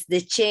 is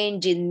the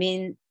change in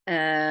mean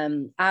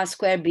R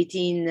squared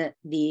between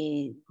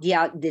the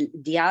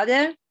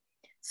other.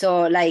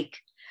 So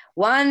like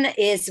 1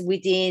 is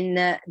within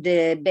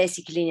the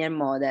basic linear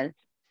model.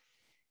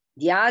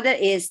 The other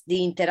is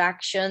the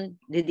interaction,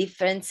 the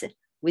difference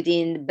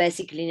within the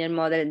basic linear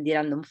model and the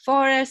random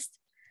forest.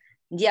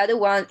 The other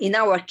one, in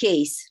our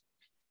case.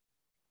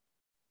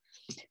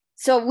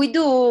 So we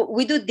do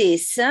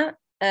this,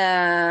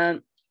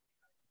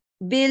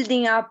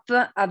 building up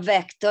a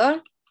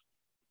vector,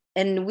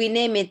 and we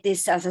name it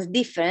this as a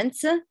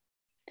difference.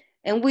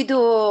 And we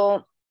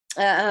do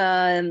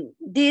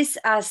this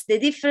as the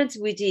difference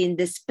between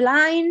the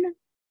spline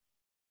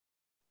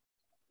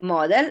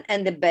model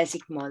and the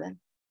basic model.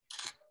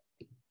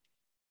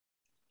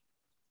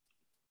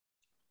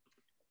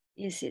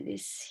 You see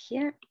this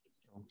here?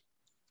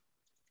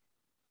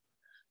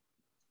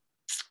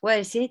 Where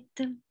is it?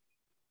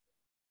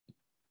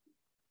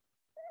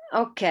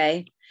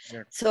 Okay.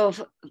 Yeah. So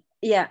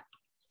yeah.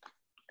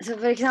 So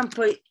for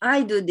example,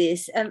 I do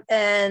this,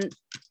 and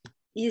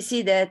you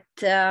see that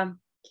there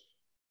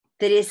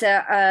is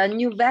a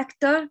new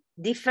vector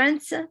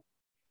difference,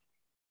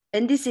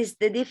 and this is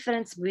the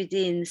difference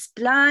between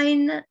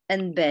spline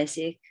and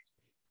basic.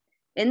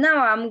 And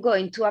now I'm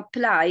going to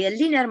apply a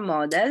linear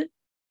model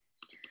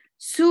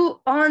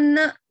on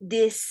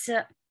this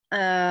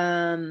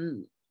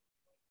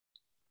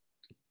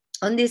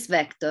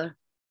vector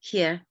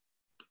here.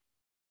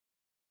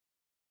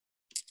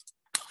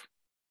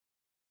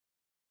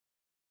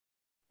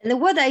 And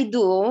what I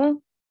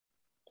do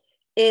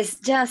is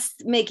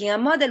just making a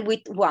model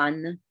with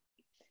 1.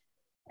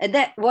 And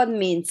that what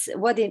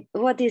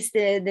is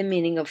the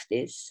meaning of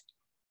this?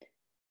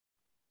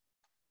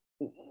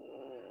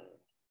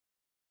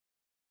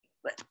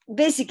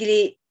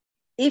 Basically,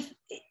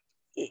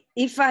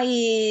 if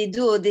I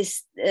do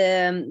this,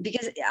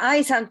 because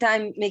I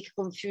sometimes make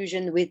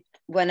confusion with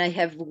when I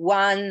have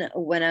 1,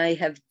 when I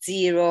have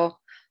 0,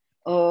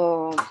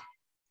 or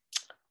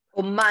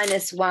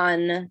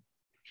 -1.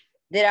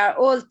 There are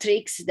all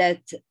tricks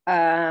that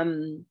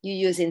you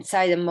use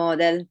inside a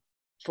model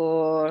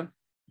for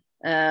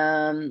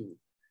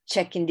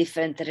checking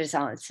different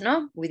results,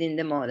 no, within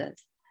the model.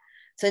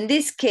 So in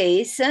this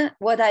case,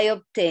 what I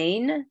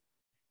obtain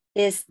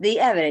is the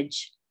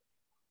average.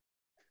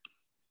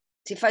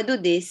 So if I do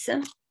this,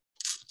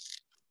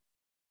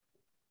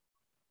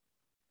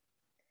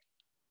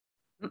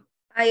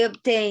 I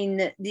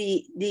obtain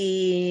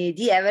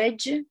the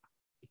average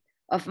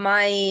of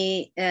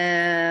my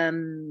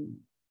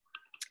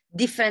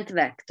different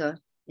vector.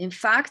 In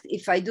fact,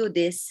 if I do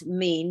this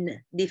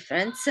mean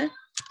difference,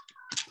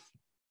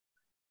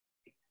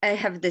 I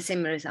have the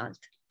same result.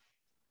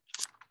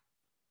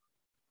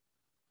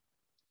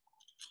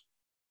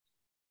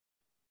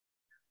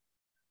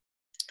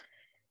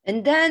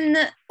 And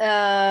then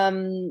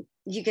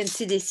you can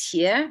see this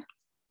here.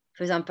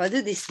 For example, I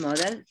do this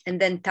model and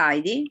then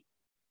tidy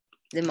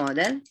the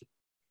model.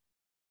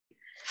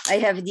 I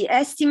have the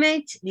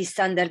estimate, the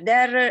standard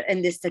error,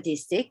 and the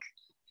statistic.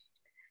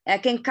 I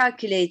can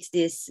calculate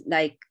this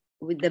like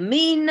with the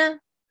mean.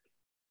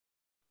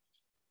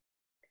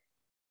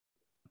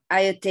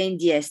 I obtain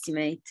the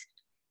estimate.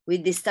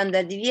 With the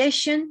standard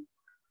deviation,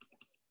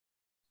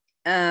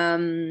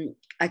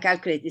 I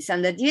calculate the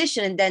standard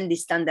deviation and then the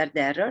standard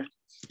error.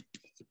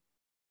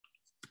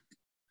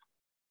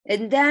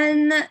 And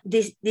then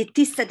the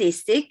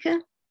t-statistic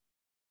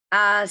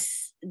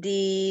as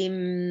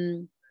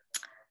the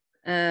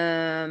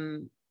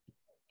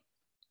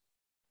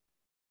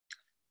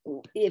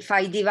if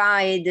I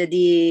divide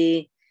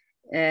the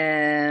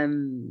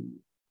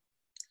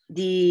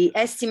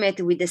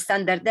estimate with the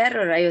standard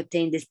error, I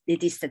obtain the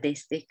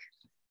t-statistic.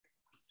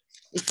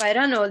 If I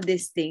run all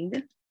these things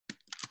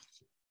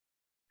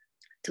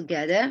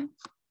together,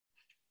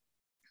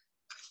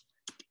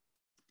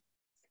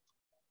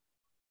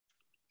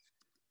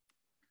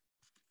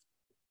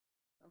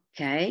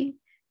 okay,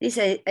 this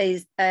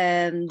is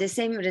the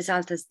same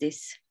result as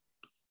this.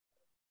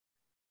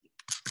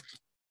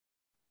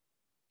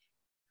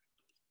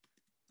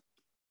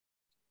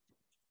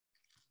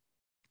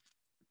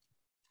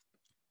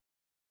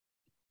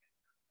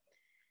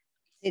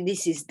 So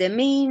this is the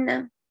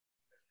mean.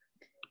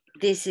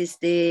 This is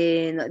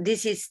the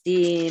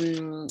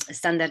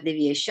standard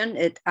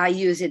deviation. I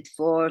use it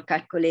for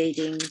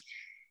calculating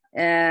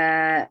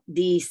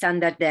the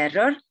standard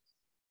error.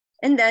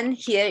 And then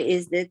here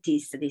is the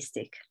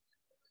t-statistic.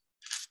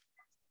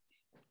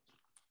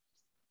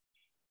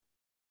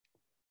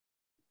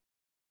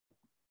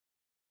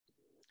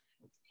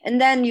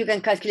 And then you can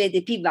calculate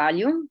the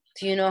p-value.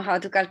 Do you know how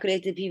to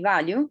calculate the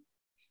p-value?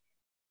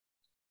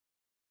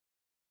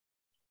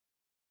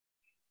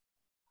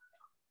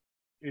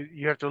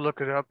 You have to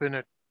look it up in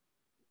a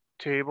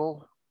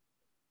table.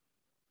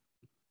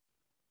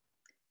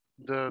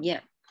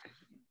 Yeah.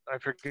 I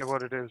forget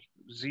what it is.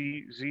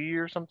 Z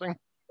or something.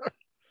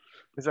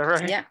 Is that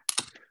right? Yeah.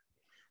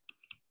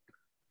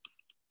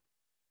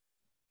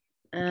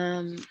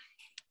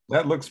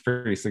 That looks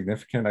pretty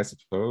significant, I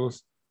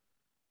suppose.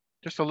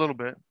 Just a little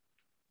bit.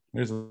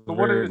 There's a But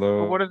very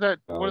low. what does that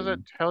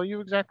tell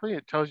you exactly?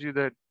 It tells you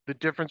that the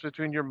difference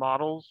between your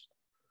models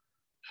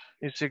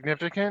is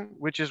significant,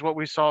 which is what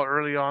we saw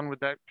early on with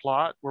that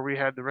plot where we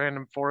had the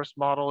random forest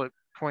model at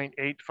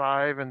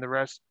 0.85 and the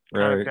rest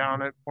kind of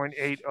down at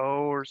 0.80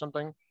 or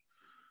something.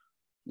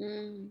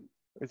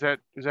 Is that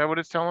what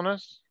it's telling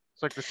us?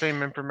 It's like the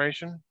same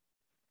information.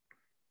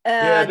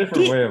 Yeah, a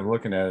different way of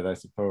looking at it, I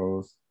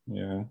suppose.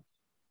 Yeah.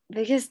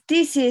 Because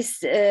this is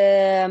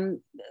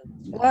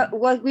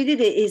what we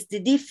did is the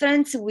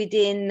difference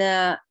within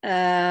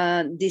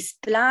this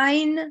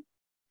spline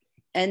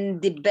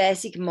and the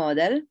basic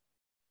model.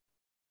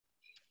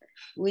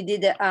 We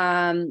did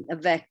a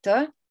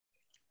vector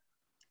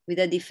with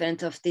a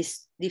difference of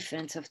these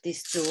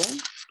two.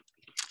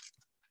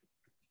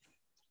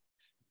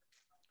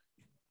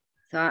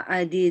 So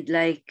I did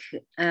like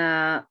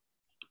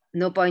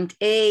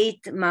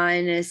 0.8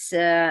 minus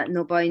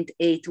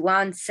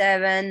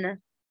 0.817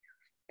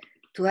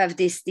 to have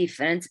this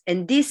difference.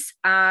 And these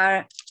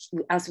are,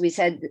 as we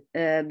said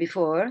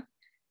before,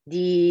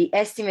 the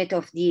estimate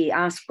of the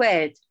R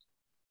squared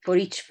for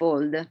each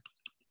fold.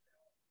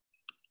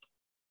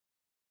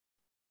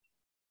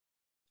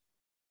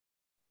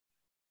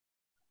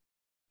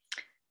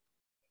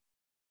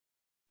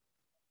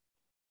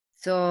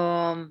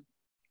 So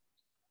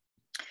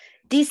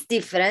this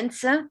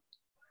difference,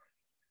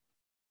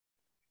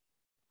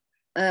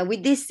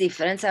 with this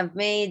difference, I've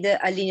made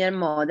a linear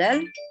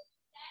model,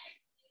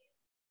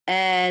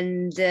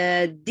 and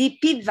the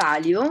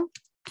p-value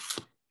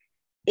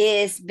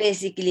is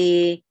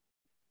basically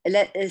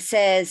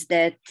says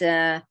that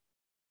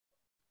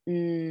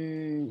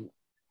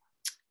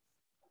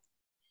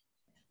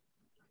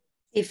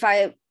if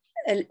I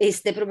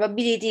is the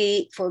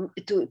probability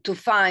to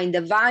find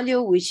a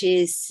value which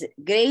is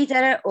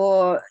greater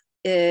or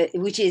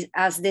which is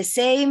as the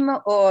same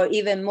or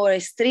even more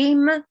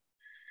extreme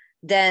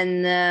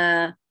than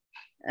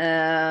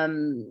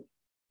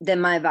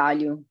my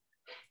value.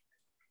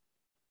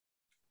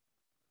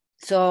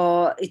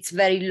 So it's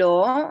very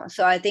low.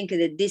 So I think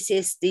that this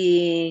is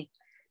in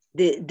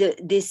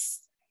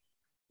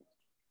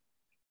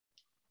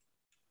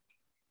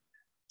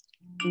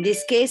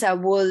this case, I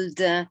would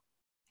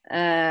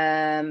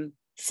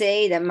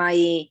say that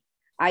my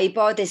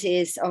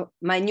hypothesis,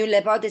 my null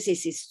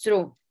hypothesis is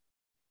true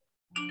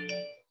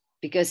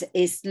because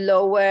it's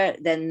lower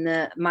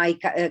than my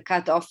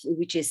cutoff,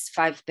 which is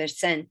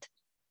 5%.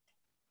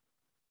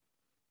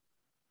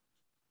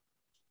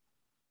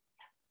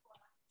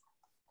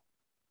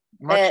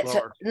 Much lower.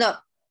 So, no,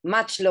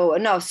 much lower.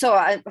 No, so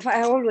I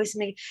always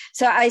make,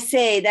 so I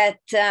say that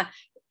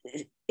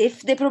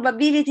if the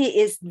probability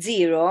is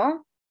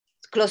 0,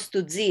 close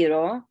to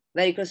zero,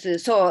 very close to,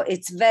 so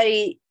it's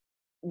very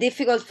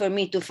difficult for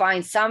me to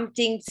find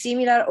something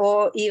similar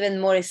or even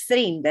more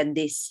extreme than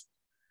this.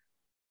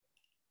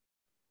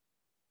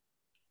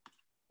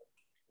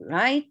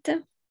 Right?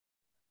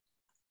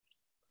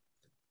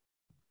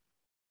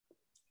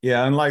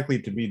 Yeah,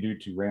 unlikely to be due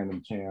to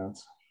random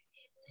chance.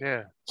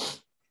 Yeah.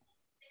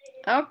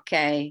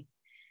 Okay.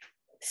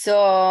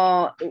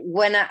 So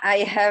when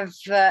I have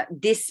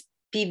this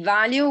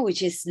p-value,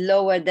 which is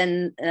lower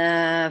than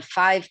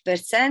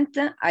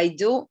 5%, I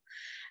do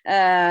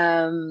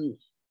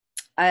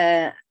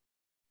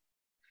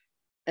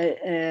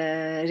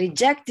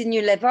reject the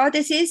null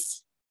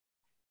hypothesis,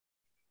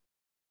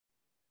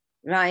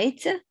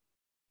 right?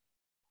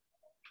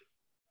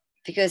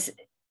 Because,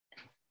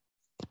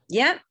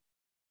 yeah.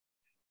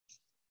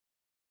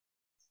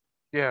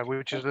 Yeah,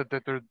 which is that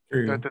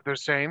they're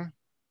same,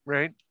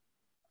 right?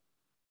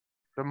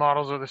 The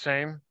models are the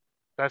same.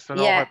 That's the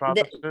null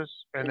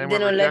hypothesis, and then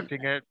we're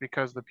rejecting it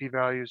because the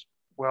p-value is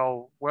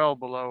well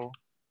below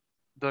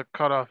the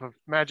cutoff of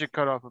magic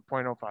cutoff of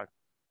 0.05.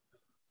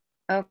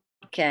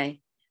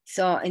 Okay,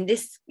 so in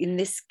this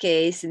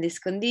case, in this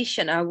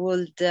condition, I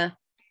would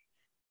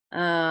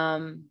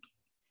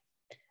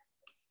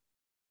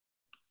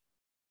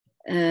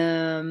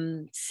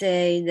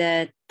say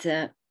that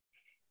the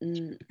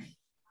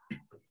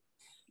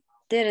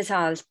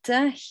result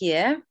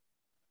here.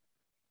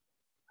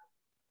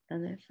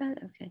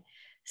 Okay,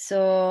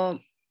 so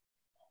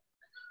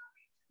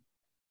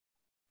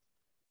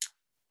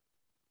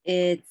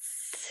it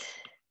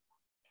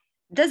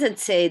doesn't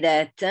say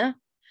that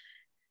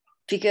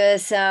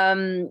because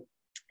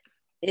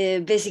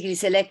basically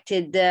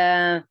selected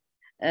the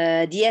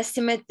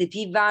estimate, the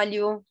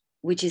p-value,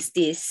 which is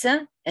this,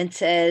 and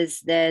says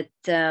that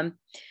the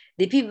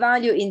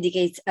p-value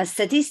indicates a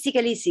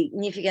statistically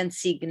significant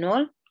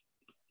signal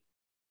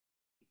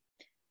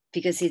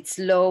because it's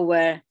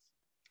lower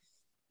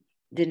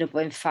than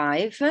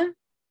 0.5,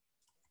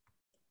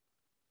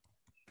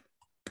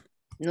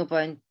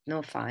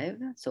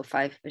 0.05, so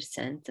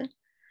 5%.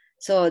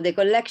 So the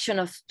collection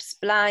of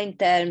spline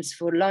terms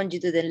for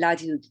longitude and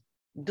latitude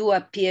do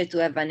appear to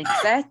have an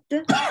effect.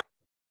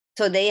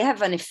 So they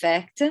have an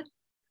effect.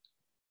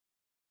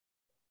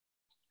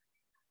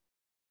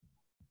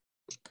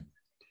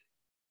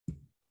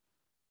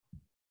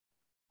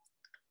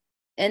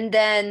 And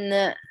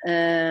then,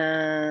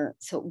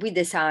 so we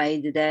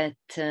decide that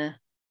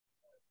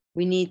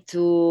we need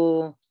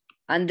to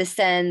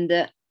understand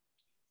a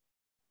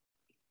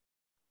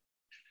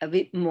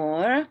bit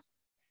more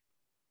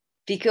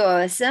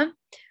because,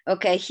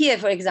 okay, here,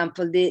 for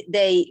example, with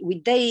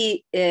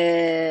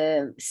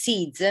their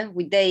seeds,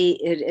 with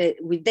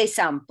their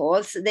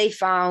samples, they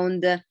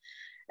found an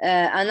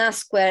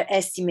R-square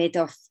estimate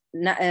of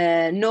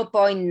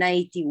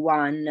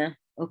 0.91,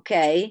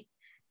 okay?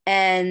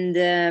 And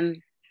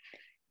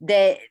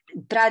the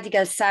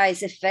practical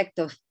size effect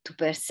of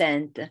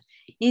 2%.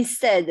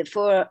 Instead,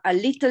 for a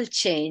little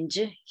change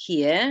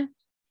here,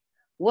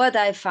 what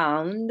I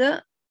found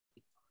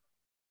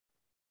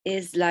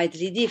is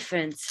slightly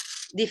different.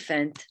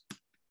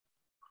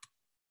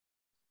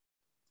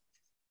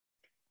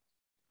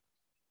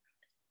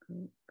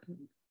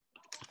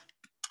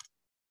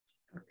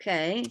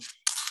 Okay,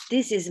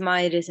 this is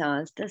my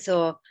result.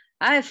 So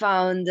I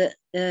found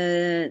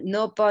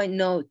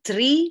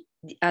 0.03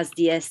 as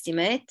the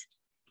estimate.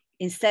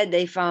 Instead,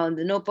 they found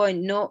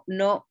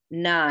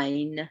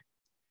 0.009.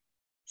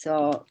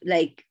 So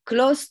like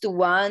close to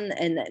 1,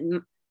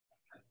 and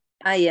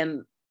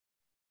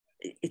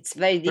it's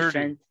very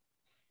different.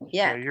 30.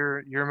 Yeah.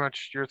 You're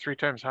 3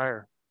 times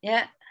higher.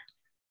 Yeah.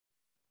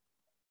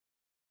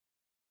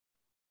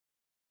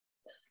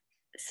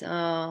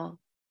 So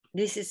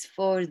this is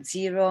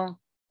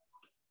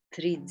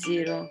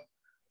 4030.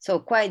 So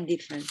quite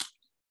different.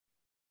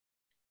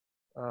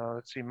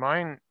 Let's see,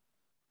 mine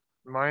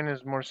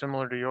is more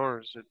similar to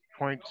yours at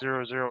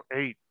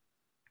 0.008.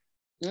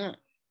 Yeah.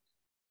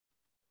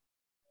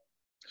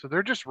 So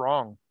they're just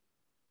wrong.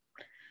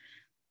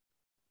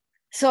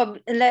 So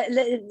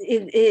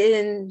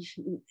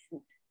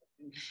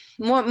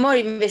more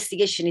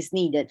investigation is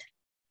needed,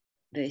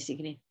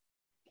 basically.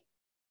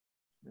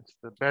 It's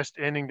the best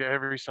ending to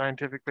every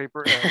scientific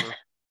paper ever.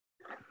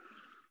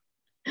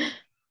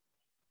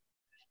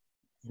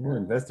 More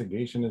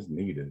investigation is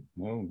needed.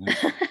 No.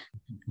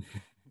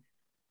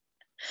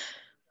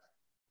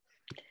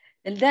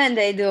 And then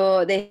they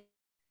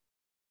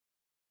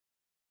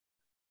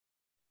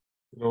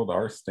Good old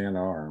R-stand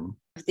arm.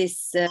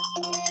 this to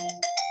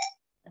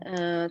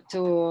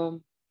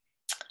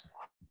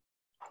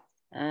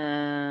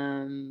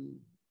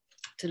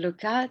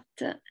look at,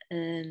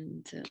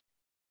 and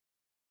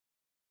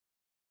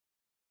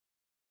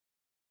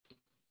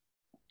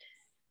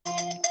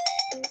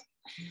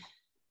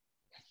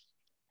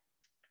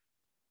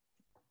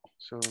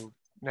so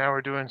now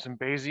we're doing some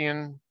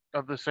Bayesian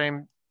of the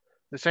same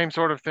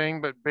sort of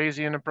thing, but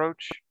Bayesian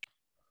approach.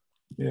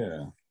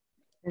 Yeah.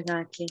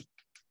 exactly.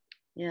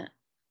 Yeah.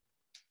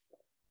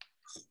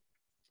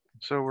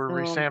 So we're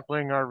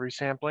resampling our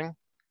resampling.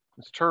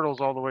 It's turtles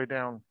all the way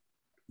down.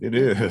 It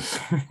is.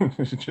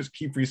 Just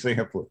keep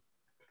resampling.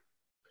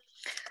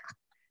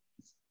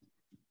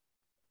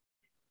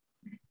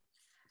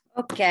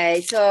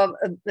 Okay, so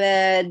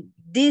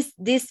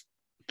this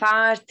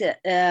part,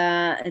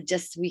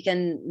 just we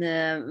can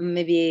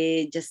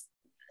maybe just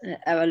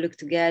have a look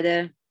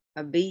together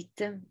a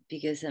bit,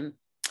 because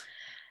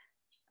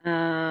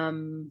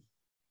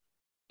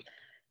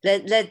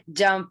let's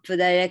jump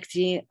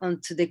directly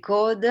onto the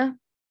code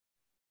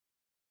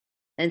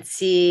and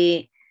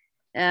see.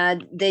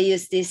 They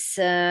use this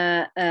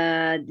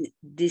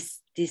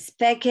this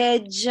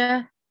package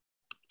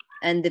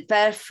and the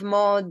perf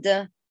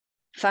mode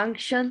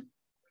function.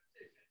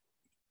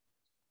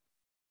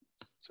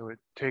 So it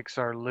takes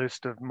our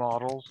list of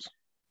models,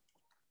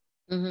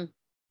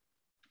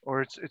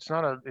 or it's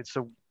not a, it's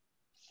a,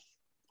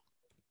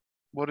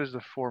 what is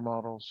the 4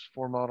 models?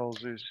 4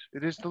 models is,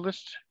 it is the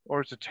list, or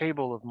it's a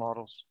table of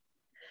models?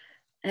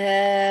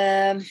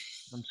 I'm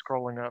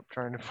scrolling up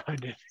trying to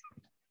find it.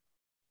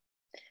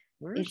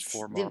 Where is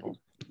 4 models?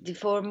 The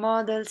 4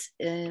 models.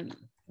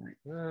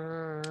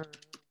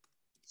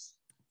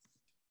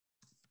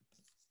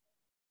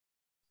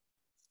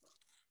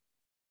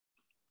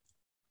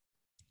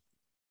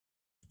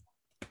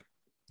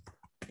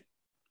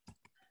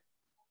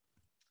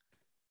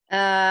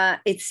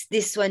 It's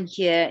this one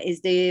here, is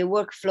the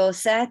workflow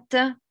set.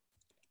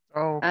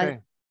 Oh, okay.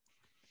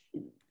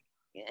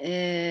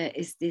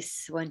 Is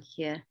this one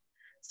here.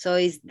 So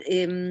it's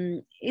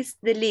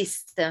the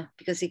list,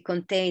 because it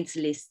contains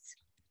lists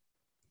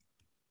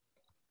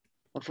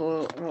of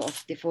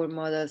the 4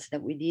 models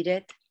that we did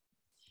it.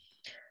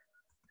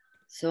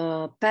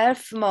 So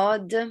perf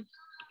mod.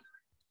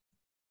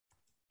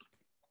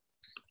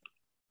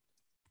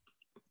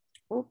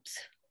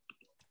 Oops.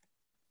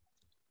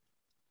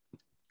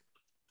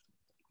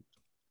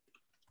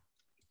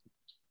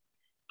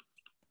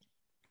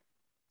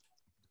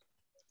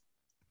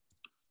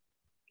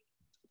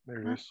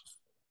 There it is.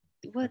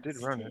 I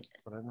did run it,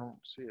 but I don't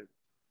see it.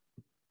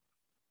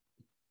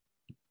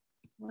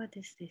 What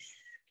is this?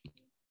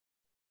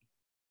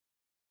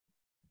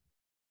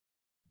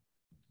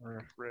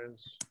 RFRes.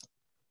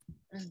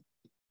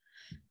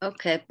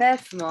 Okay,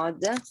 perf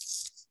mod.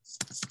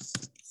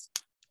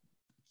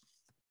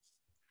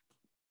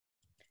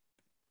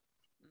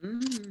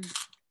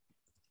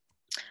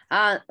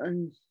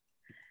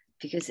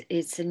 Because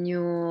it's a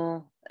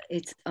new,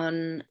 it's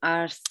on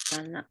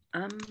Arstan.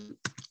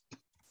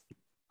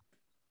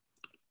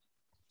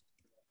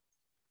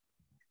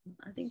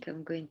 I think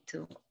I'm going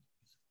to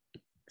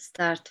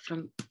start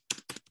from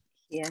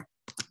here.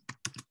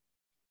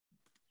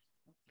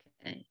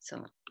 Okay, so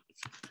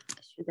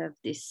I should have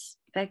this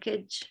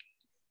package.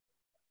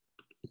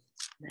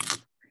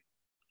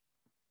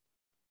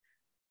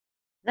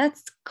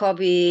 Let's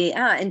copy,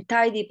 and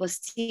tidy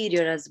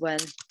posterior as well.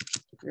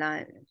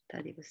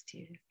 Tidy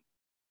posterior.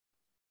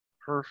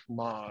 Perf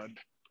mod.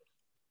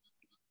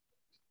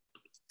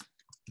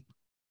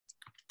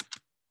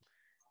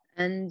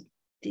 And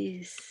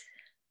this.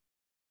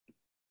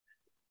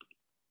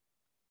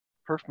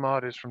 Perf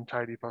mod is from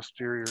tidy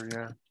posterior,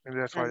 yeah. Maybe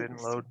that's why I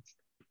didn't load.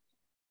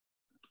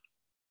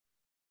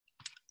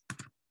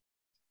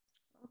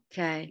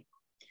 Okay,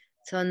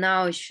 so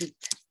now it should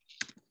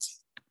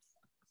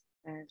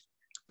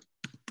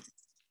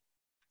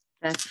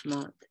perf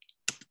mod.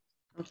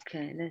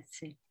 Okay, let's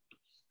see.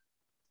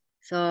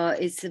 So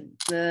it's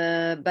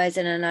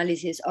Bayesian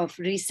analysis of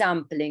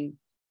resampling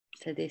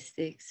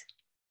statistics.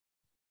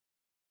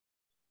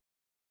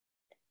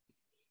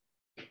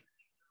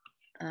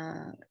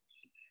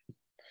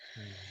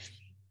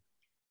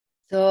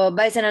 So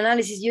Bayesian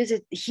analysis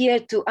used here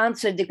to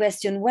answer the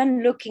question,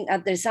 when looking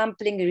at the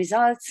sampling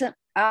results,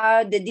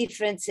 are the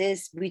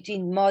differences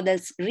between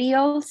models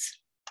reals?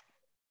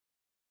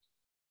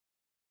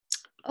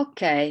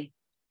 Okay.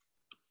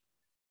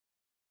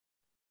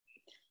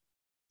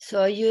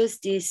 So I use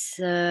this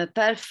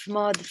perf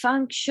mod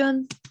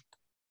function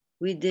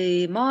with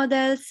the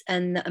models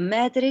and a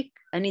metric.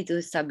 I need to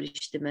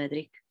establish the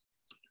metric.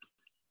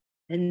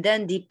 And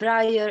then the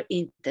prior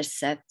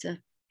intercept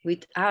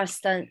with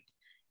Arstan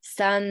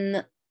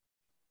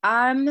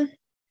arm.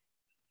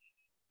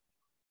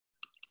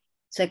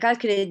 So I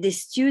calculate the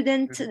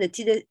student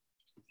that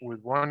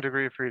with 1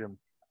 degree of freedom.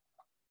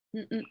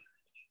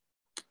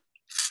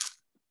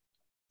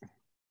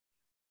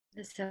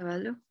 Let's have a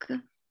look.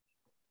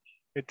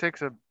 It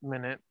takes a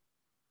minute.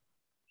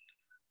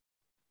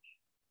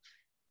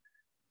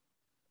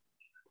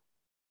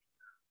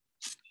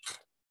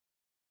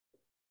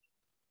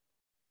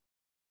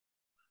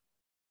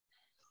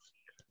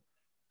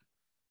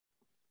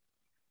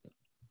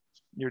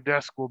 Your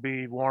desk will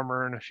be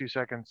warmer in a few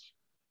seconds.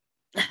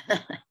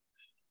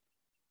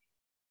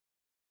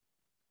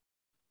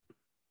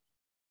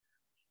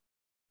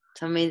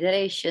 Some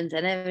iterations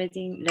and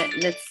everything.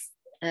 Let's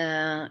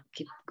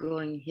keep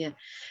going here.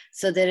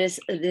 So there is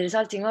the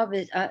resulting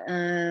object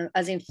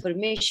as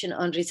information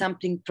on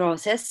resampling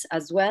process,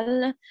 as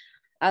well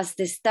as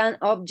the stand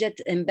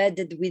object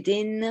embedded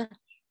within.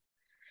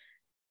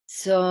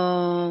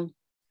 So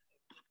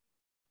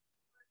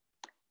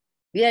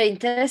We are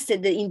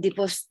interested in the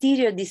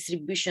posterior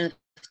distribution of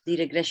the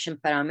regression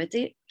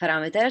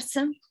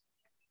parameters.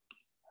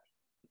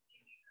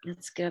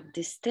 Let's grab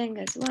this thing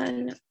as well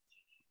and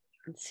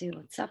see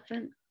what's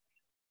happened.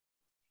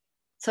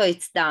 So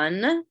it's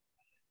done.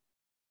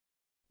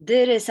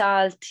 The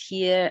result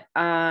here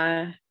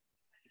are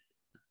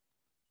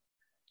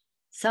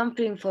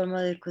sampling for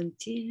model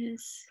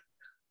continuous.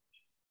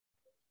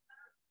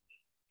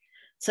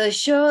 So it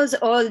shows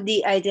all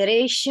the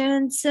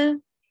iterations.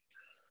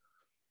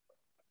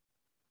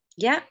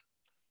 Yeah.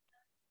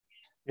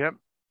 Yep.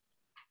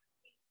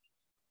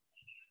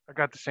 I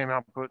got the same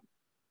output.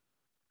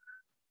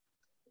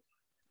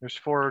 There's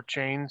 4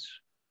 chains.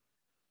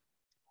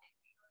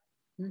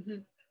 Mm-hmm.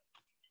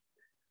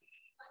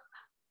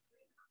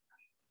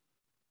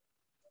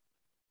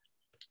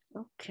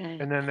 Okay.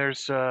 And then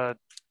there's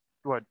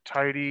what,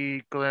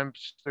 tidy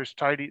glimpse.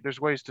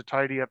 There's ways to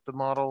tidy up the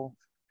model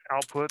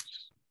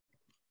outputs.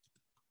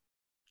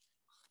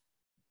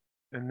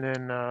 And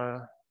then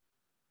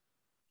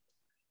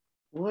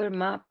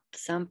warm up,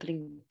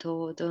 sampling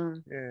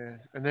total. yeah,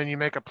 and then you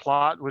make a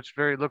plot which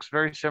looks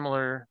very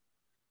similar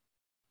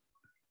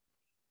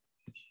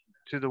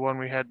to the one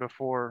we had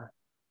before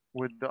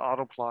with the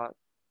auto plot.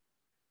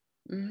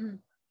 Mm-hmm.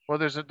 Well,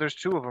 there's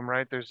 2 of them,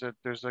 right? There's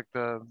like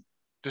the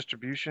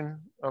distribution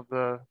of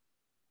the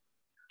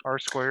R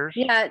squares.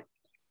 Yeah.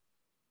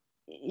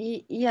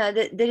 Yeah,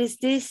 there is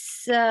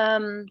this,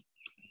 the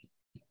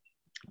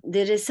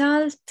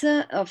result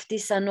of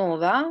this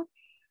ANOVA,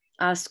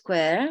 R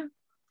square,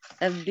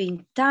 have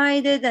been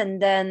tidied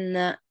and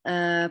then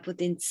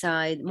put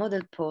inside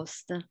model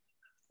post.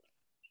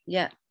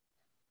 Yeah.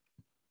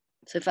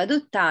 So if I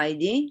do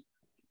tidy,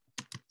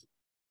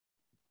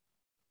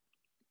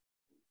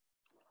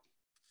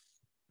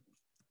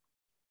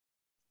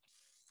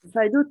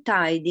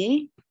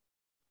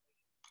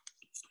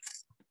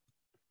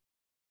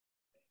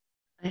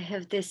 I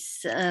have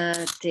this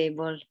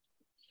table,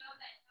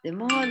 the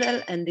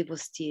model and the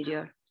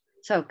posterior.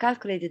 So I've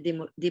calculated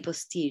the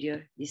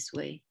posterior this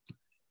way.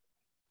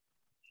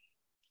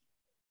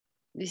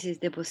 This is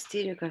the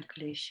posterior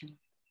calculation.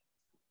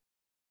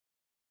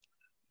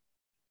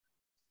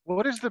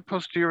 What is the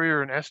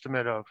posterior an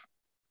estimate of?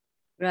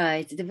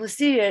 Right, the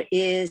posterior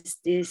is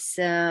this,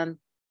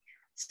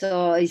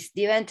 so it's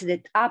the event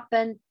that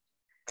happened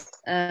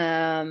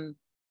to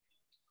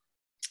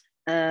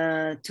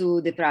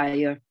the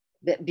prior.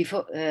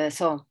 Before,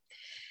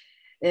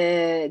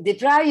 the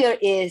prior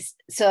is,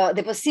 so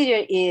the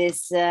posterior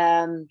is,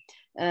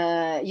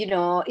 you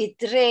know,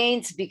 it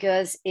rains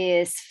because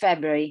it's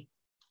February.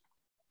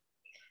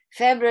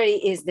 February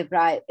is the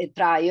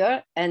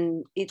prior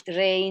and it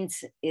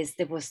rains is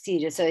the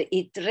posterior. So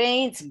it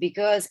rains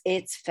because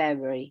it's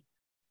February.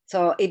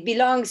 So it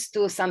belongs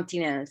to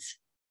something else.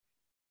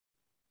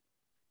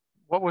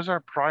 What was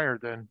our prior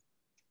then?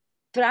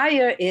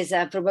 Prior is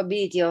a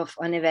probability of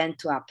an event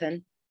to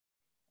happen.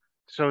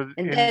 So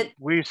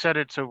we set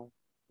it to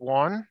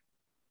 1.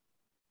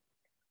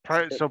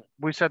 So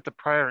we set the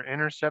prior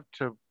intercept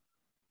to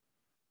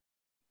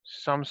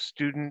some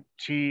student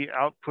T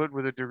output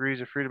with a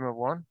degrees of freedom of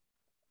 1.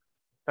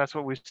 That's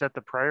what we set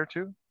the prior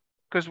to.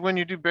 Because when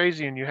you do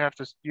Bayesian, you have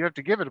to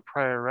give it a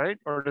prior, right?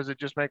 Or does it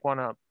just make one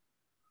up?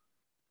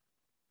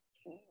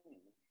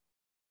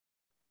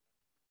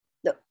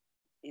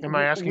 Am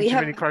I asking too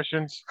many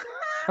questions?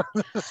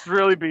 This is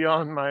really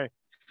beyond my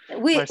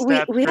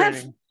stats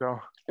training. So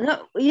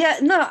no, yeah,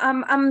 no,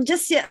 I'm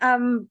just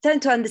trying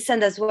to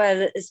understand as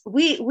well.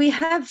 We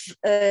have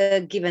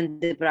given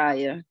the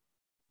prior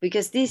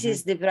because this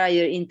is the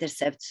prior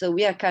intercept. So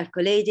we are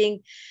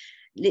calculating.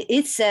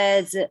 It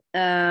says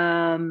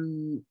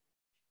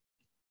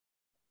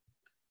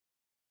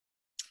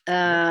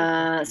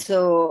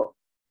so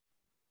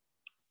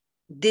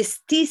this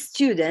T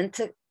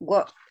student,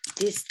 what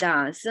this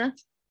does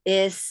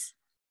is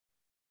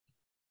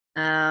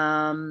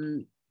yeah,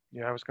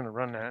 I was going to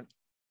run that.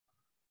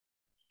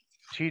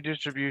 T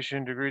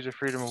distribution, degrees of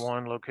freedom of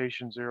 1,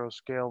 location 0,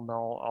 scale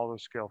null, auto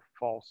scale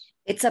false.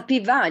 It's a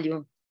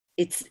p-value.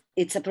 It's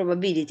a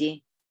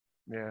probability.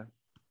 Yeah.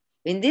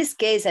 In this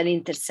case, an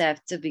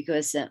intercept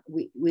because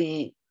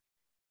we.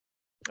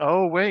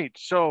 Oh wait,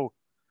 so.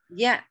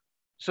 Yeah.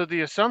 So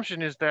the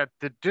assumption is that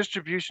the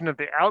distribution of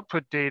the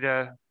output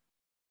data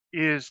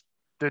is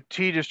the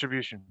T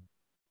distribution.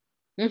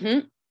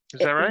 Mm-hmm. Is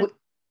that right?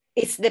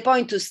 It's the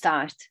point to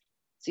start.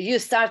 So you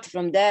start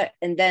from there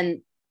and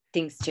then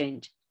things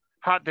change.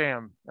 Hot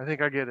damn, I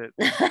think I get it.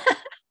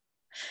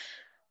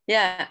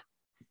 Yeah.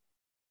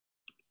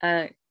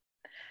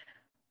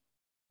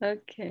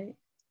 Okay.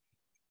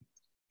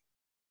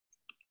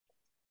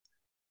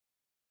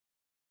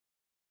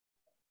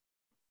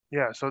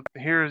 Yeah, so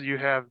here you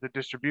have the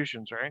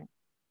distributions, right?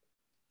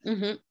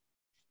 Mm-hmm.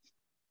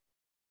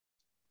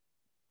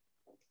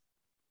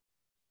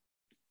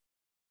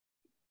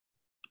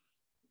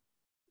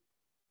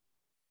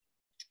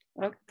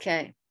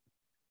 Okay.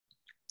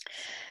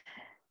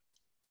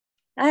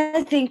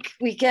 I think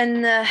we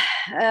can.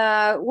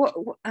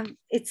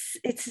 It's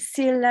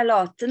still a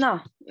lot,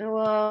 no?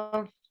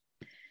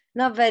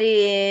 not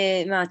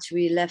very much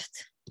we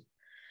left.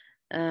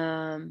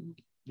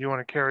 You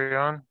want to carry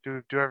on?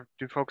 Do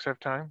folks have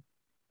time?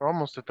 We're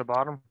almost at the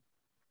bottom.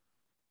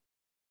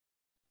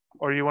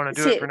 Or you want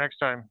to do it for next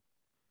time?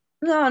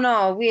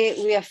 No,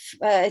 we have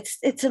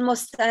it's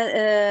almost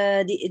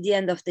the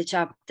end of the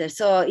chapter.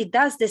 So it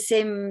does the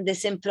same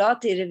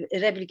plot. It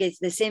replicates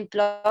the same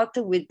plot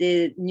with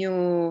the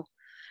new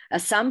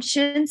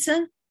assumptions,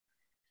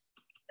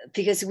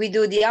 because we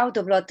do the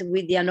autoplot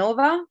with the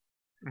ANOVA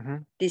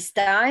this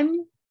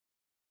time,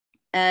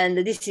 and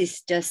this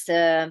is just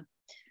an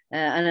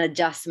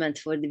adjustment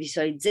for the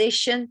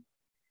visualization.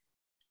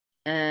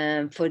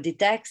 For the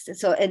text.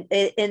 So,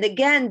 and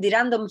again, the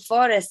random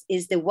forest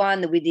is the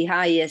one with the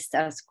highest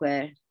R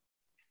square.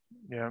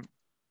 Yeah.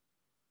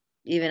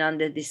 Even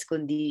under these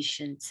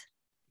conditions.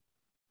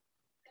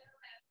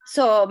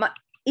 So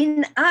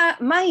in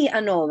my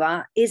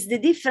ANOVA is the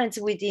difference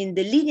between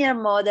the linear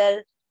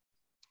model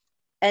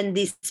and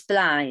the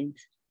spline,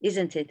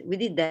 isn't it? We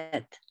did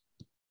that.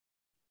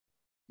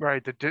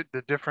 Right,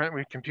 the different,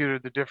 we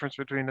computed the difference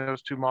between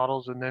those two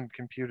models and then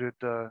computed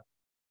the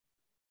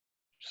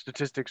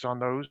statistics on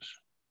those.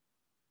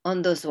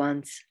 On those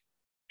ones.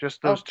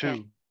 Just those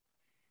two.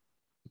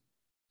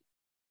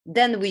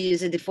 Then we use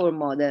the 4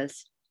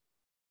 models.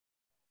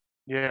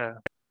 Yeah,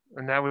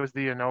 and that was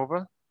the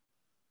ANOVA?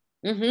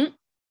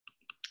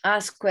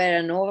 R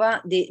square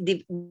ANOVA.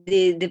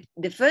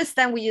 The first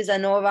time we use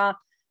ANOVA,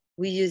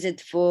 we use it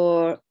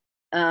for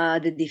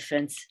the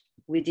difference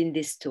within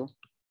these two.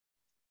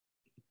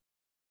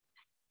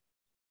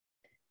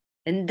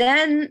 And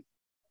then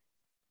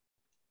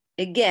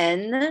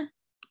again,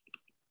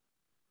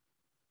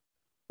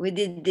 we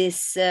did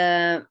this,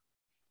 so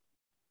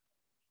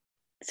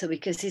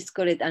because it's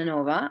called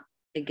ANOVA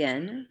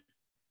again.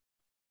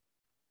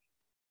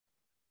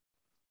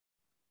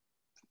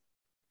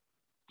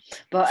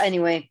 But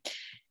anyway,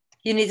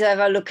 you need to have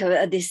a look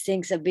at these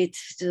things a bit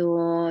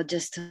to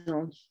just to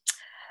know.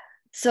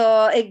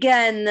 So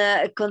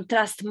again,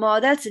 contrast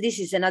models. This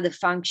is another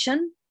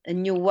function, a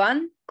new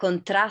one,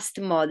 contrast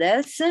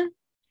models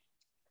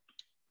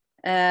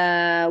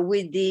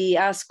with the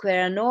R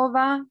square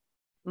ANOVA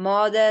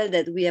model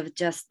that we have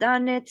just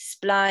done it,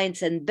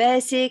 splines and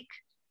basic,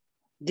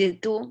 the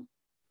two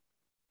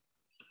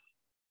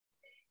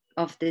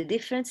of the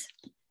difference.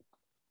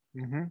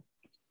 And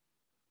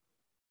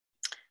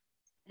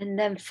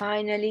then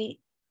finally,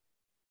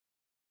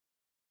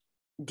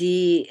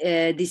 the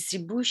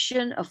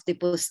distribution of the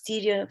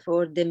posterior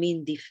for the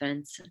mean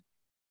difference.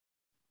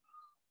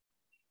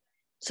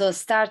 So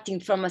starting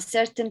from a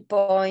certain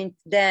point,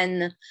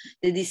 then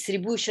the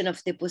distribution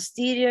of the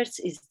posteriors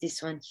is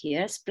this one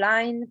here,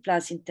 spline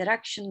plus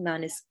interaction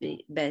minus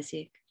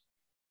basic.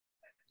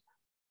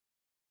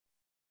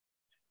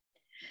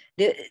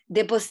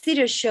 The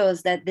posterior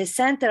shows that the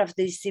center of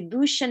the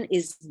distribution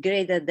is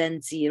greater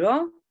than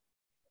 0.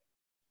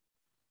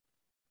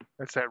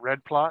 That's that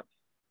red plot?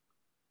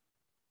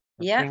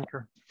 Yeah.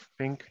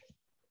 Pink.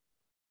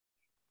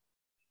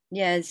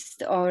 Yeah, it's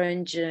the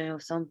orange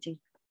or something.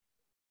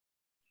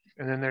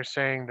 And then they're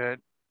saying that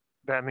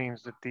that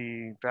means that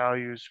the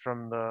values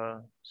from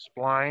the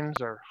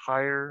splines are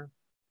higher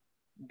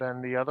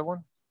than the other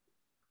one?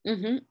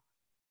 Okay.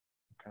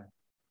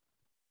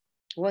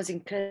 Was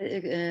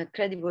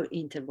incredible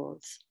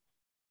intervals.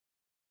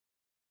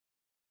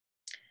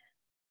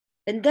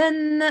 And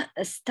then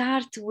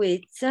start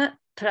with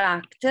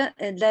Pract,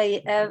 and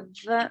I have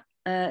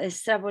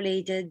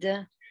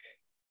extrapolated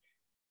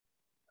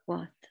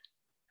what?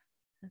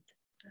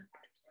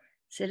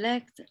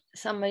 Select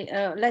somebody,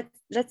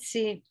 let's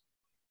see.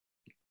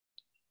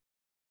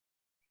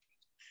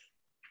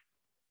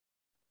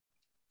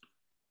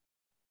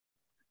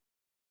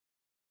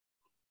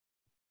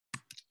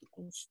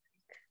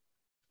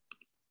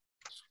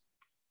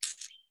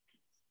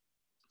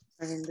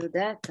 I can do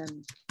that.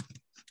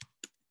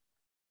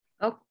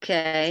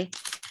 Okay,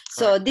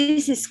 so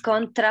this is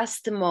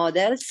contrast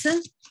models.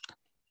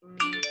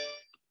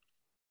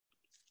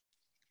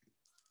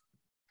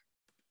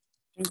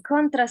 In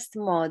contrast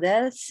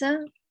models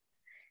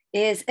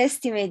is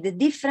estimate the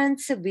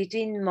difference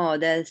between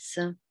models.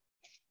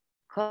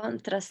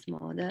 Contrast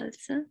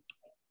models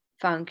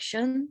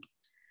function.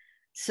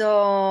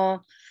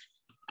 So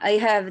I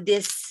have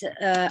this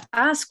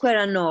R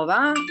square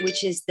ANOVA,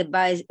 which is the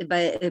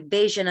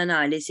Bayesian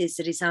analysis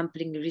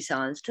resampling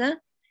result,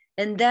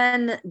 and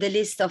then the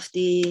list of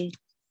the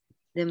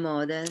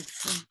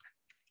models.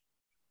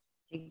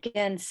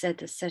 Again,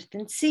 set a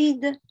certain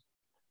seed.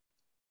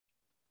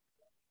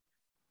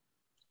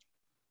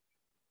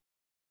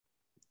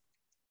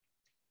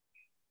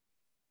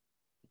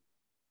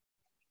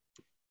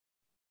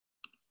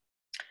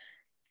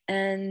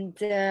 And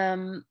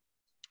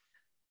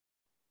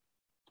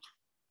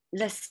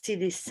let's see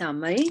this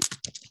summary. It's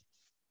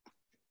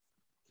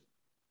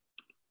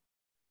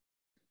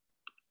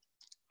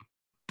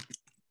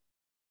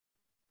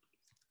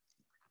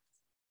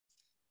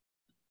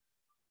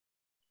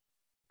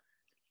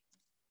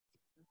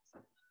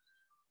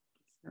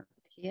not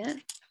here.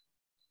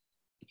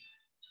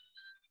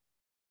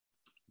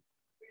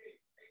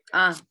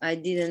 I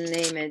didn't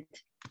name it.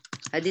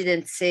 I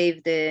didn't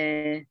save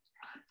the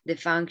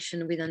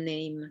function with a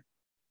name.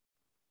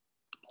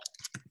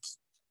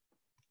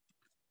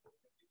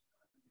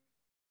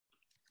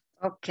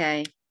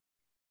 Okay.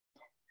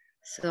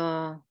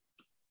 So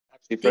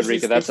actually,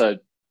 Federica,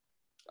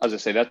 I was gonna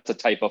say that's a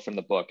typo from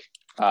the book.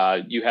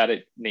 You had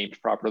it named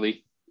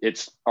properly.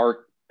 It's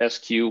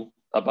RSQ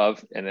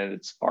above, and then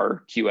it's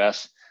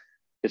RQS.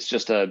 It's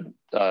just a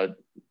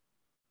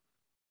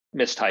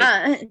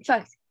mistype. In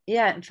fact,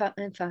 yeah, in fact,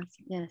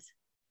 yes.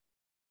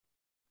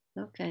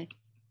 Okay.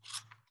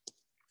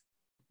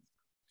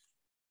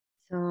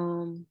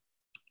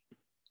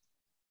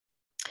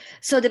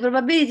 So the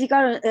probability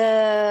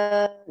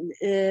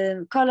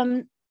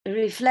column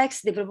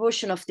reflects the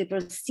proportion of the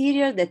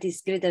posterior that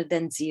is greater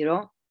than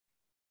 0.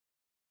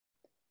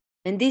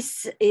 And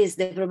this is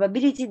the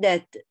probability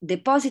that the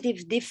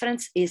positive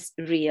difference is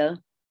real.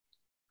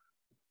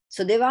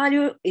 So the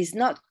value is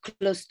not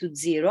close to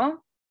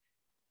 0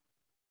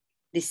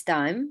 this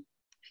time,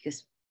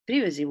 because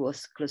previously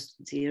was close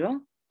to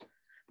 0,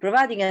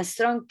 providing a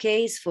strong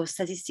case for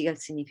statistical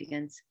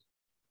significance.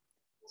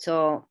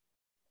 So,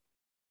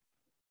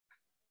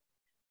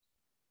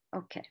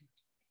 okay.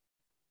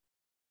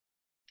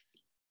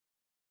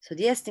 So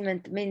the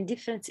estimate mean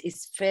difference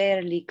is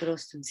fairly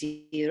close to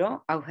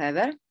 0,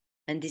 however,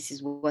 and this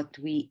is what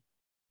we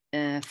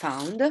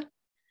found.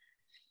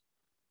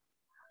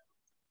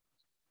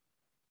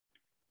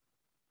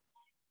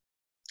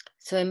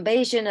 So in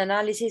Bayesian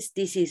analysis,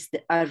 this is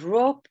a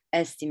ROPE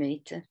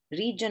estimate,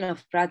 region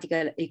of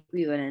practical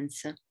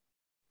equivalence,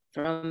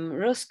 from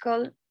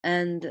Roskell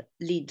and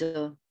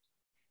Lido.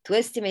 To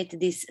estimate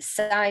this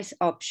size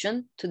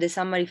option to the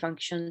summary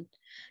function,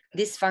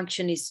 this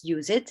function is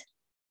used.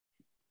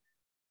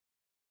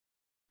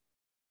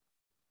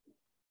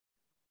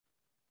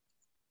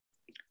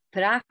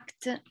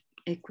 Pract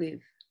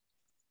equiv.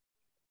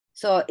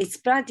 So it's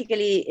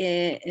practically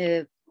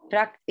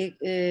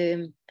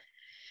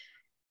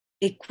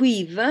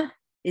equiv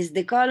is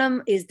the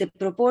column, is the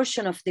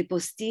proportion of the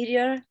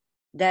posterior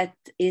that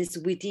is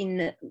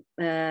within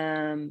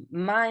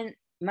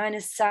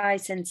minus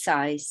size and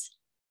size.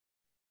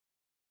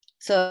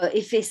 So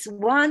if it's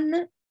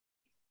 1,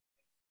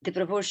 the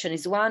proportion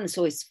is 1,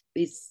 so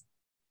it's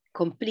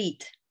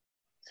complete.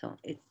 So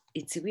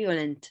it's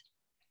equivalent,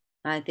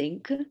 I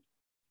think.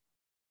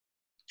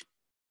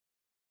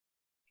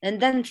 And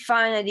then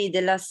finally,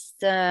 the last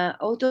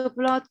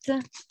autoplot.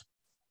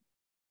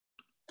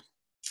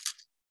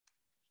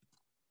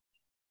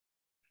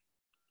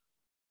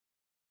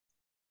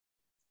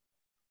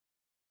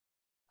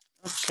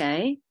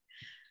 Okay.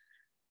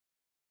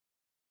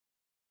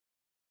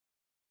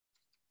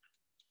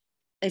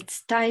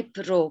 It's type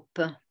rope.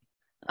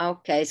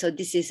 Okay, so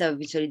this is a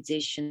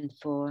visualization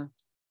for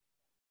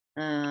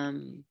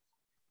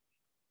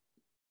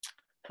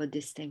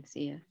these things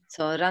here.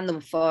 So random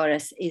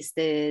forest is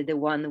the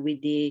one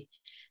with the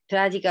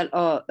practical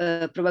or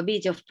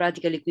probability of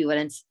practical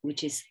equivalence,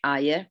 which is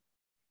higher.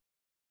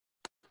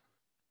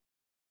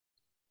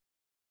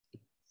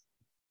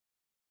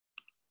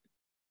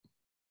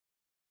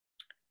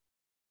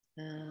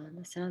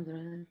 That's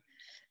another.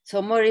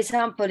 So more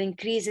resample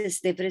increases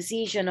the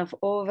precision of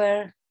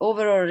overall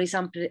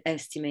resample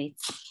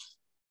estimates.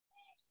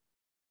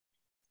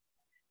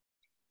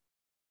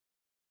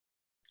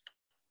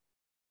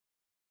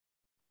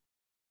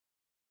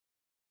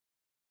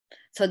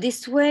 So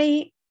this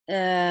way,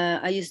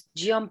 I use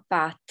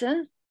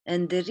GeoMpath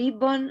and the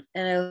ribbon,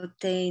 and I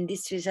obtain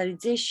this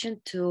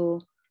visualization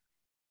to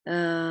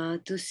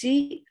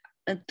see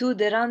to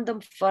the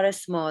random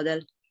forest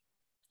model.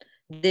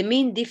 The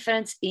mean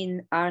difference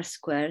in R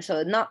square,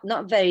 so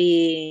not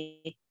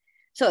very,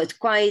 so it's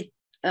quite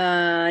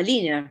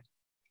linear,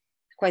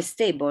 quite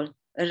stable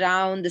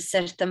around a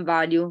certain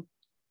value.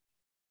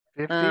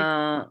 50,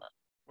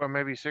 or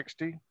maybe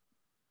 60.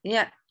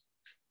 Yeah.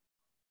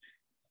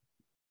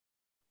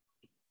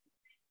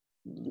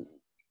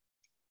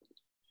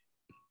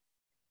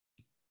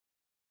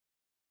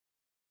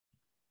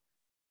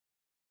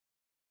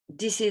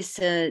 This is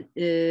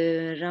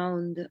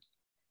around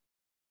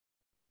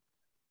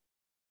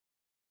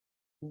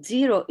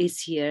 0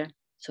 is here,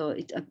 so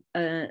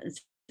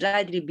it's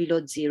slightly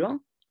below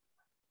 0,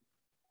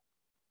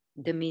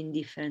 the mean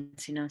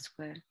difference in R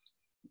square.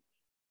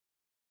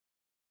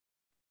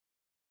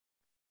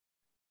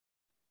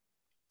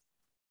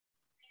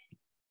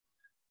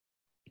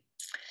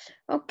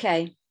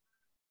 Okay,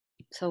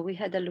 so we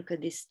had a look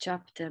at this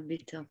chapter, a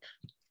bit of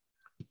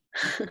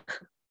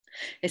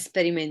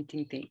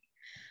experimenting thing.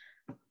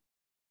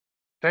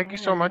 Thank you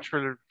so much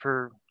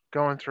for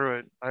going through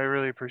it. I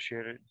really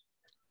appreciate it.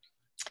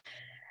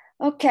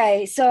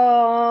 Okay,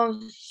 so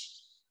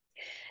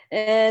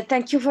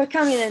thank you for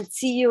coming, and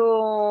see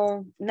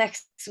you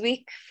next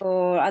week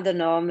for, I don't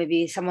know,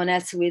 maybe someone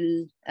else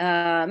will,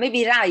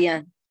 maybe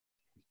Ryan.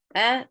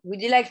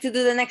 Would you like to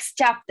do the next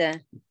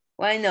chapter?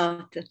 Why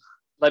not?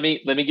 Let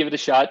me give it a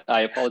shot.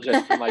 I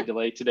apologize for my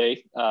delay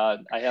today.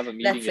 I have a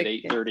meeting at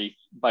 8:30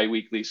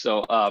 bi-weekly.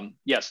 So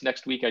yes,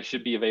 next week I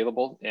should be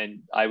available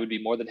and I would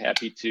be more than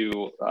happy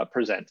to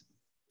present.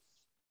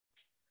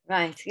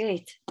 Right,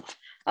 great.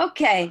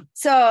 Okay,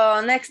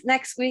 so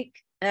next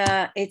week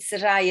it's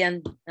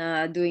Ryan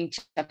doing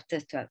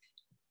chapter 12.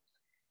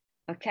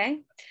 Okay.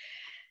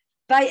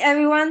 Bye,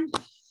 everyone.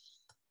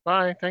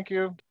 Bye. Thank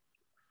you.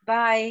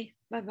 Bye.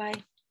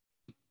 Bye-bye.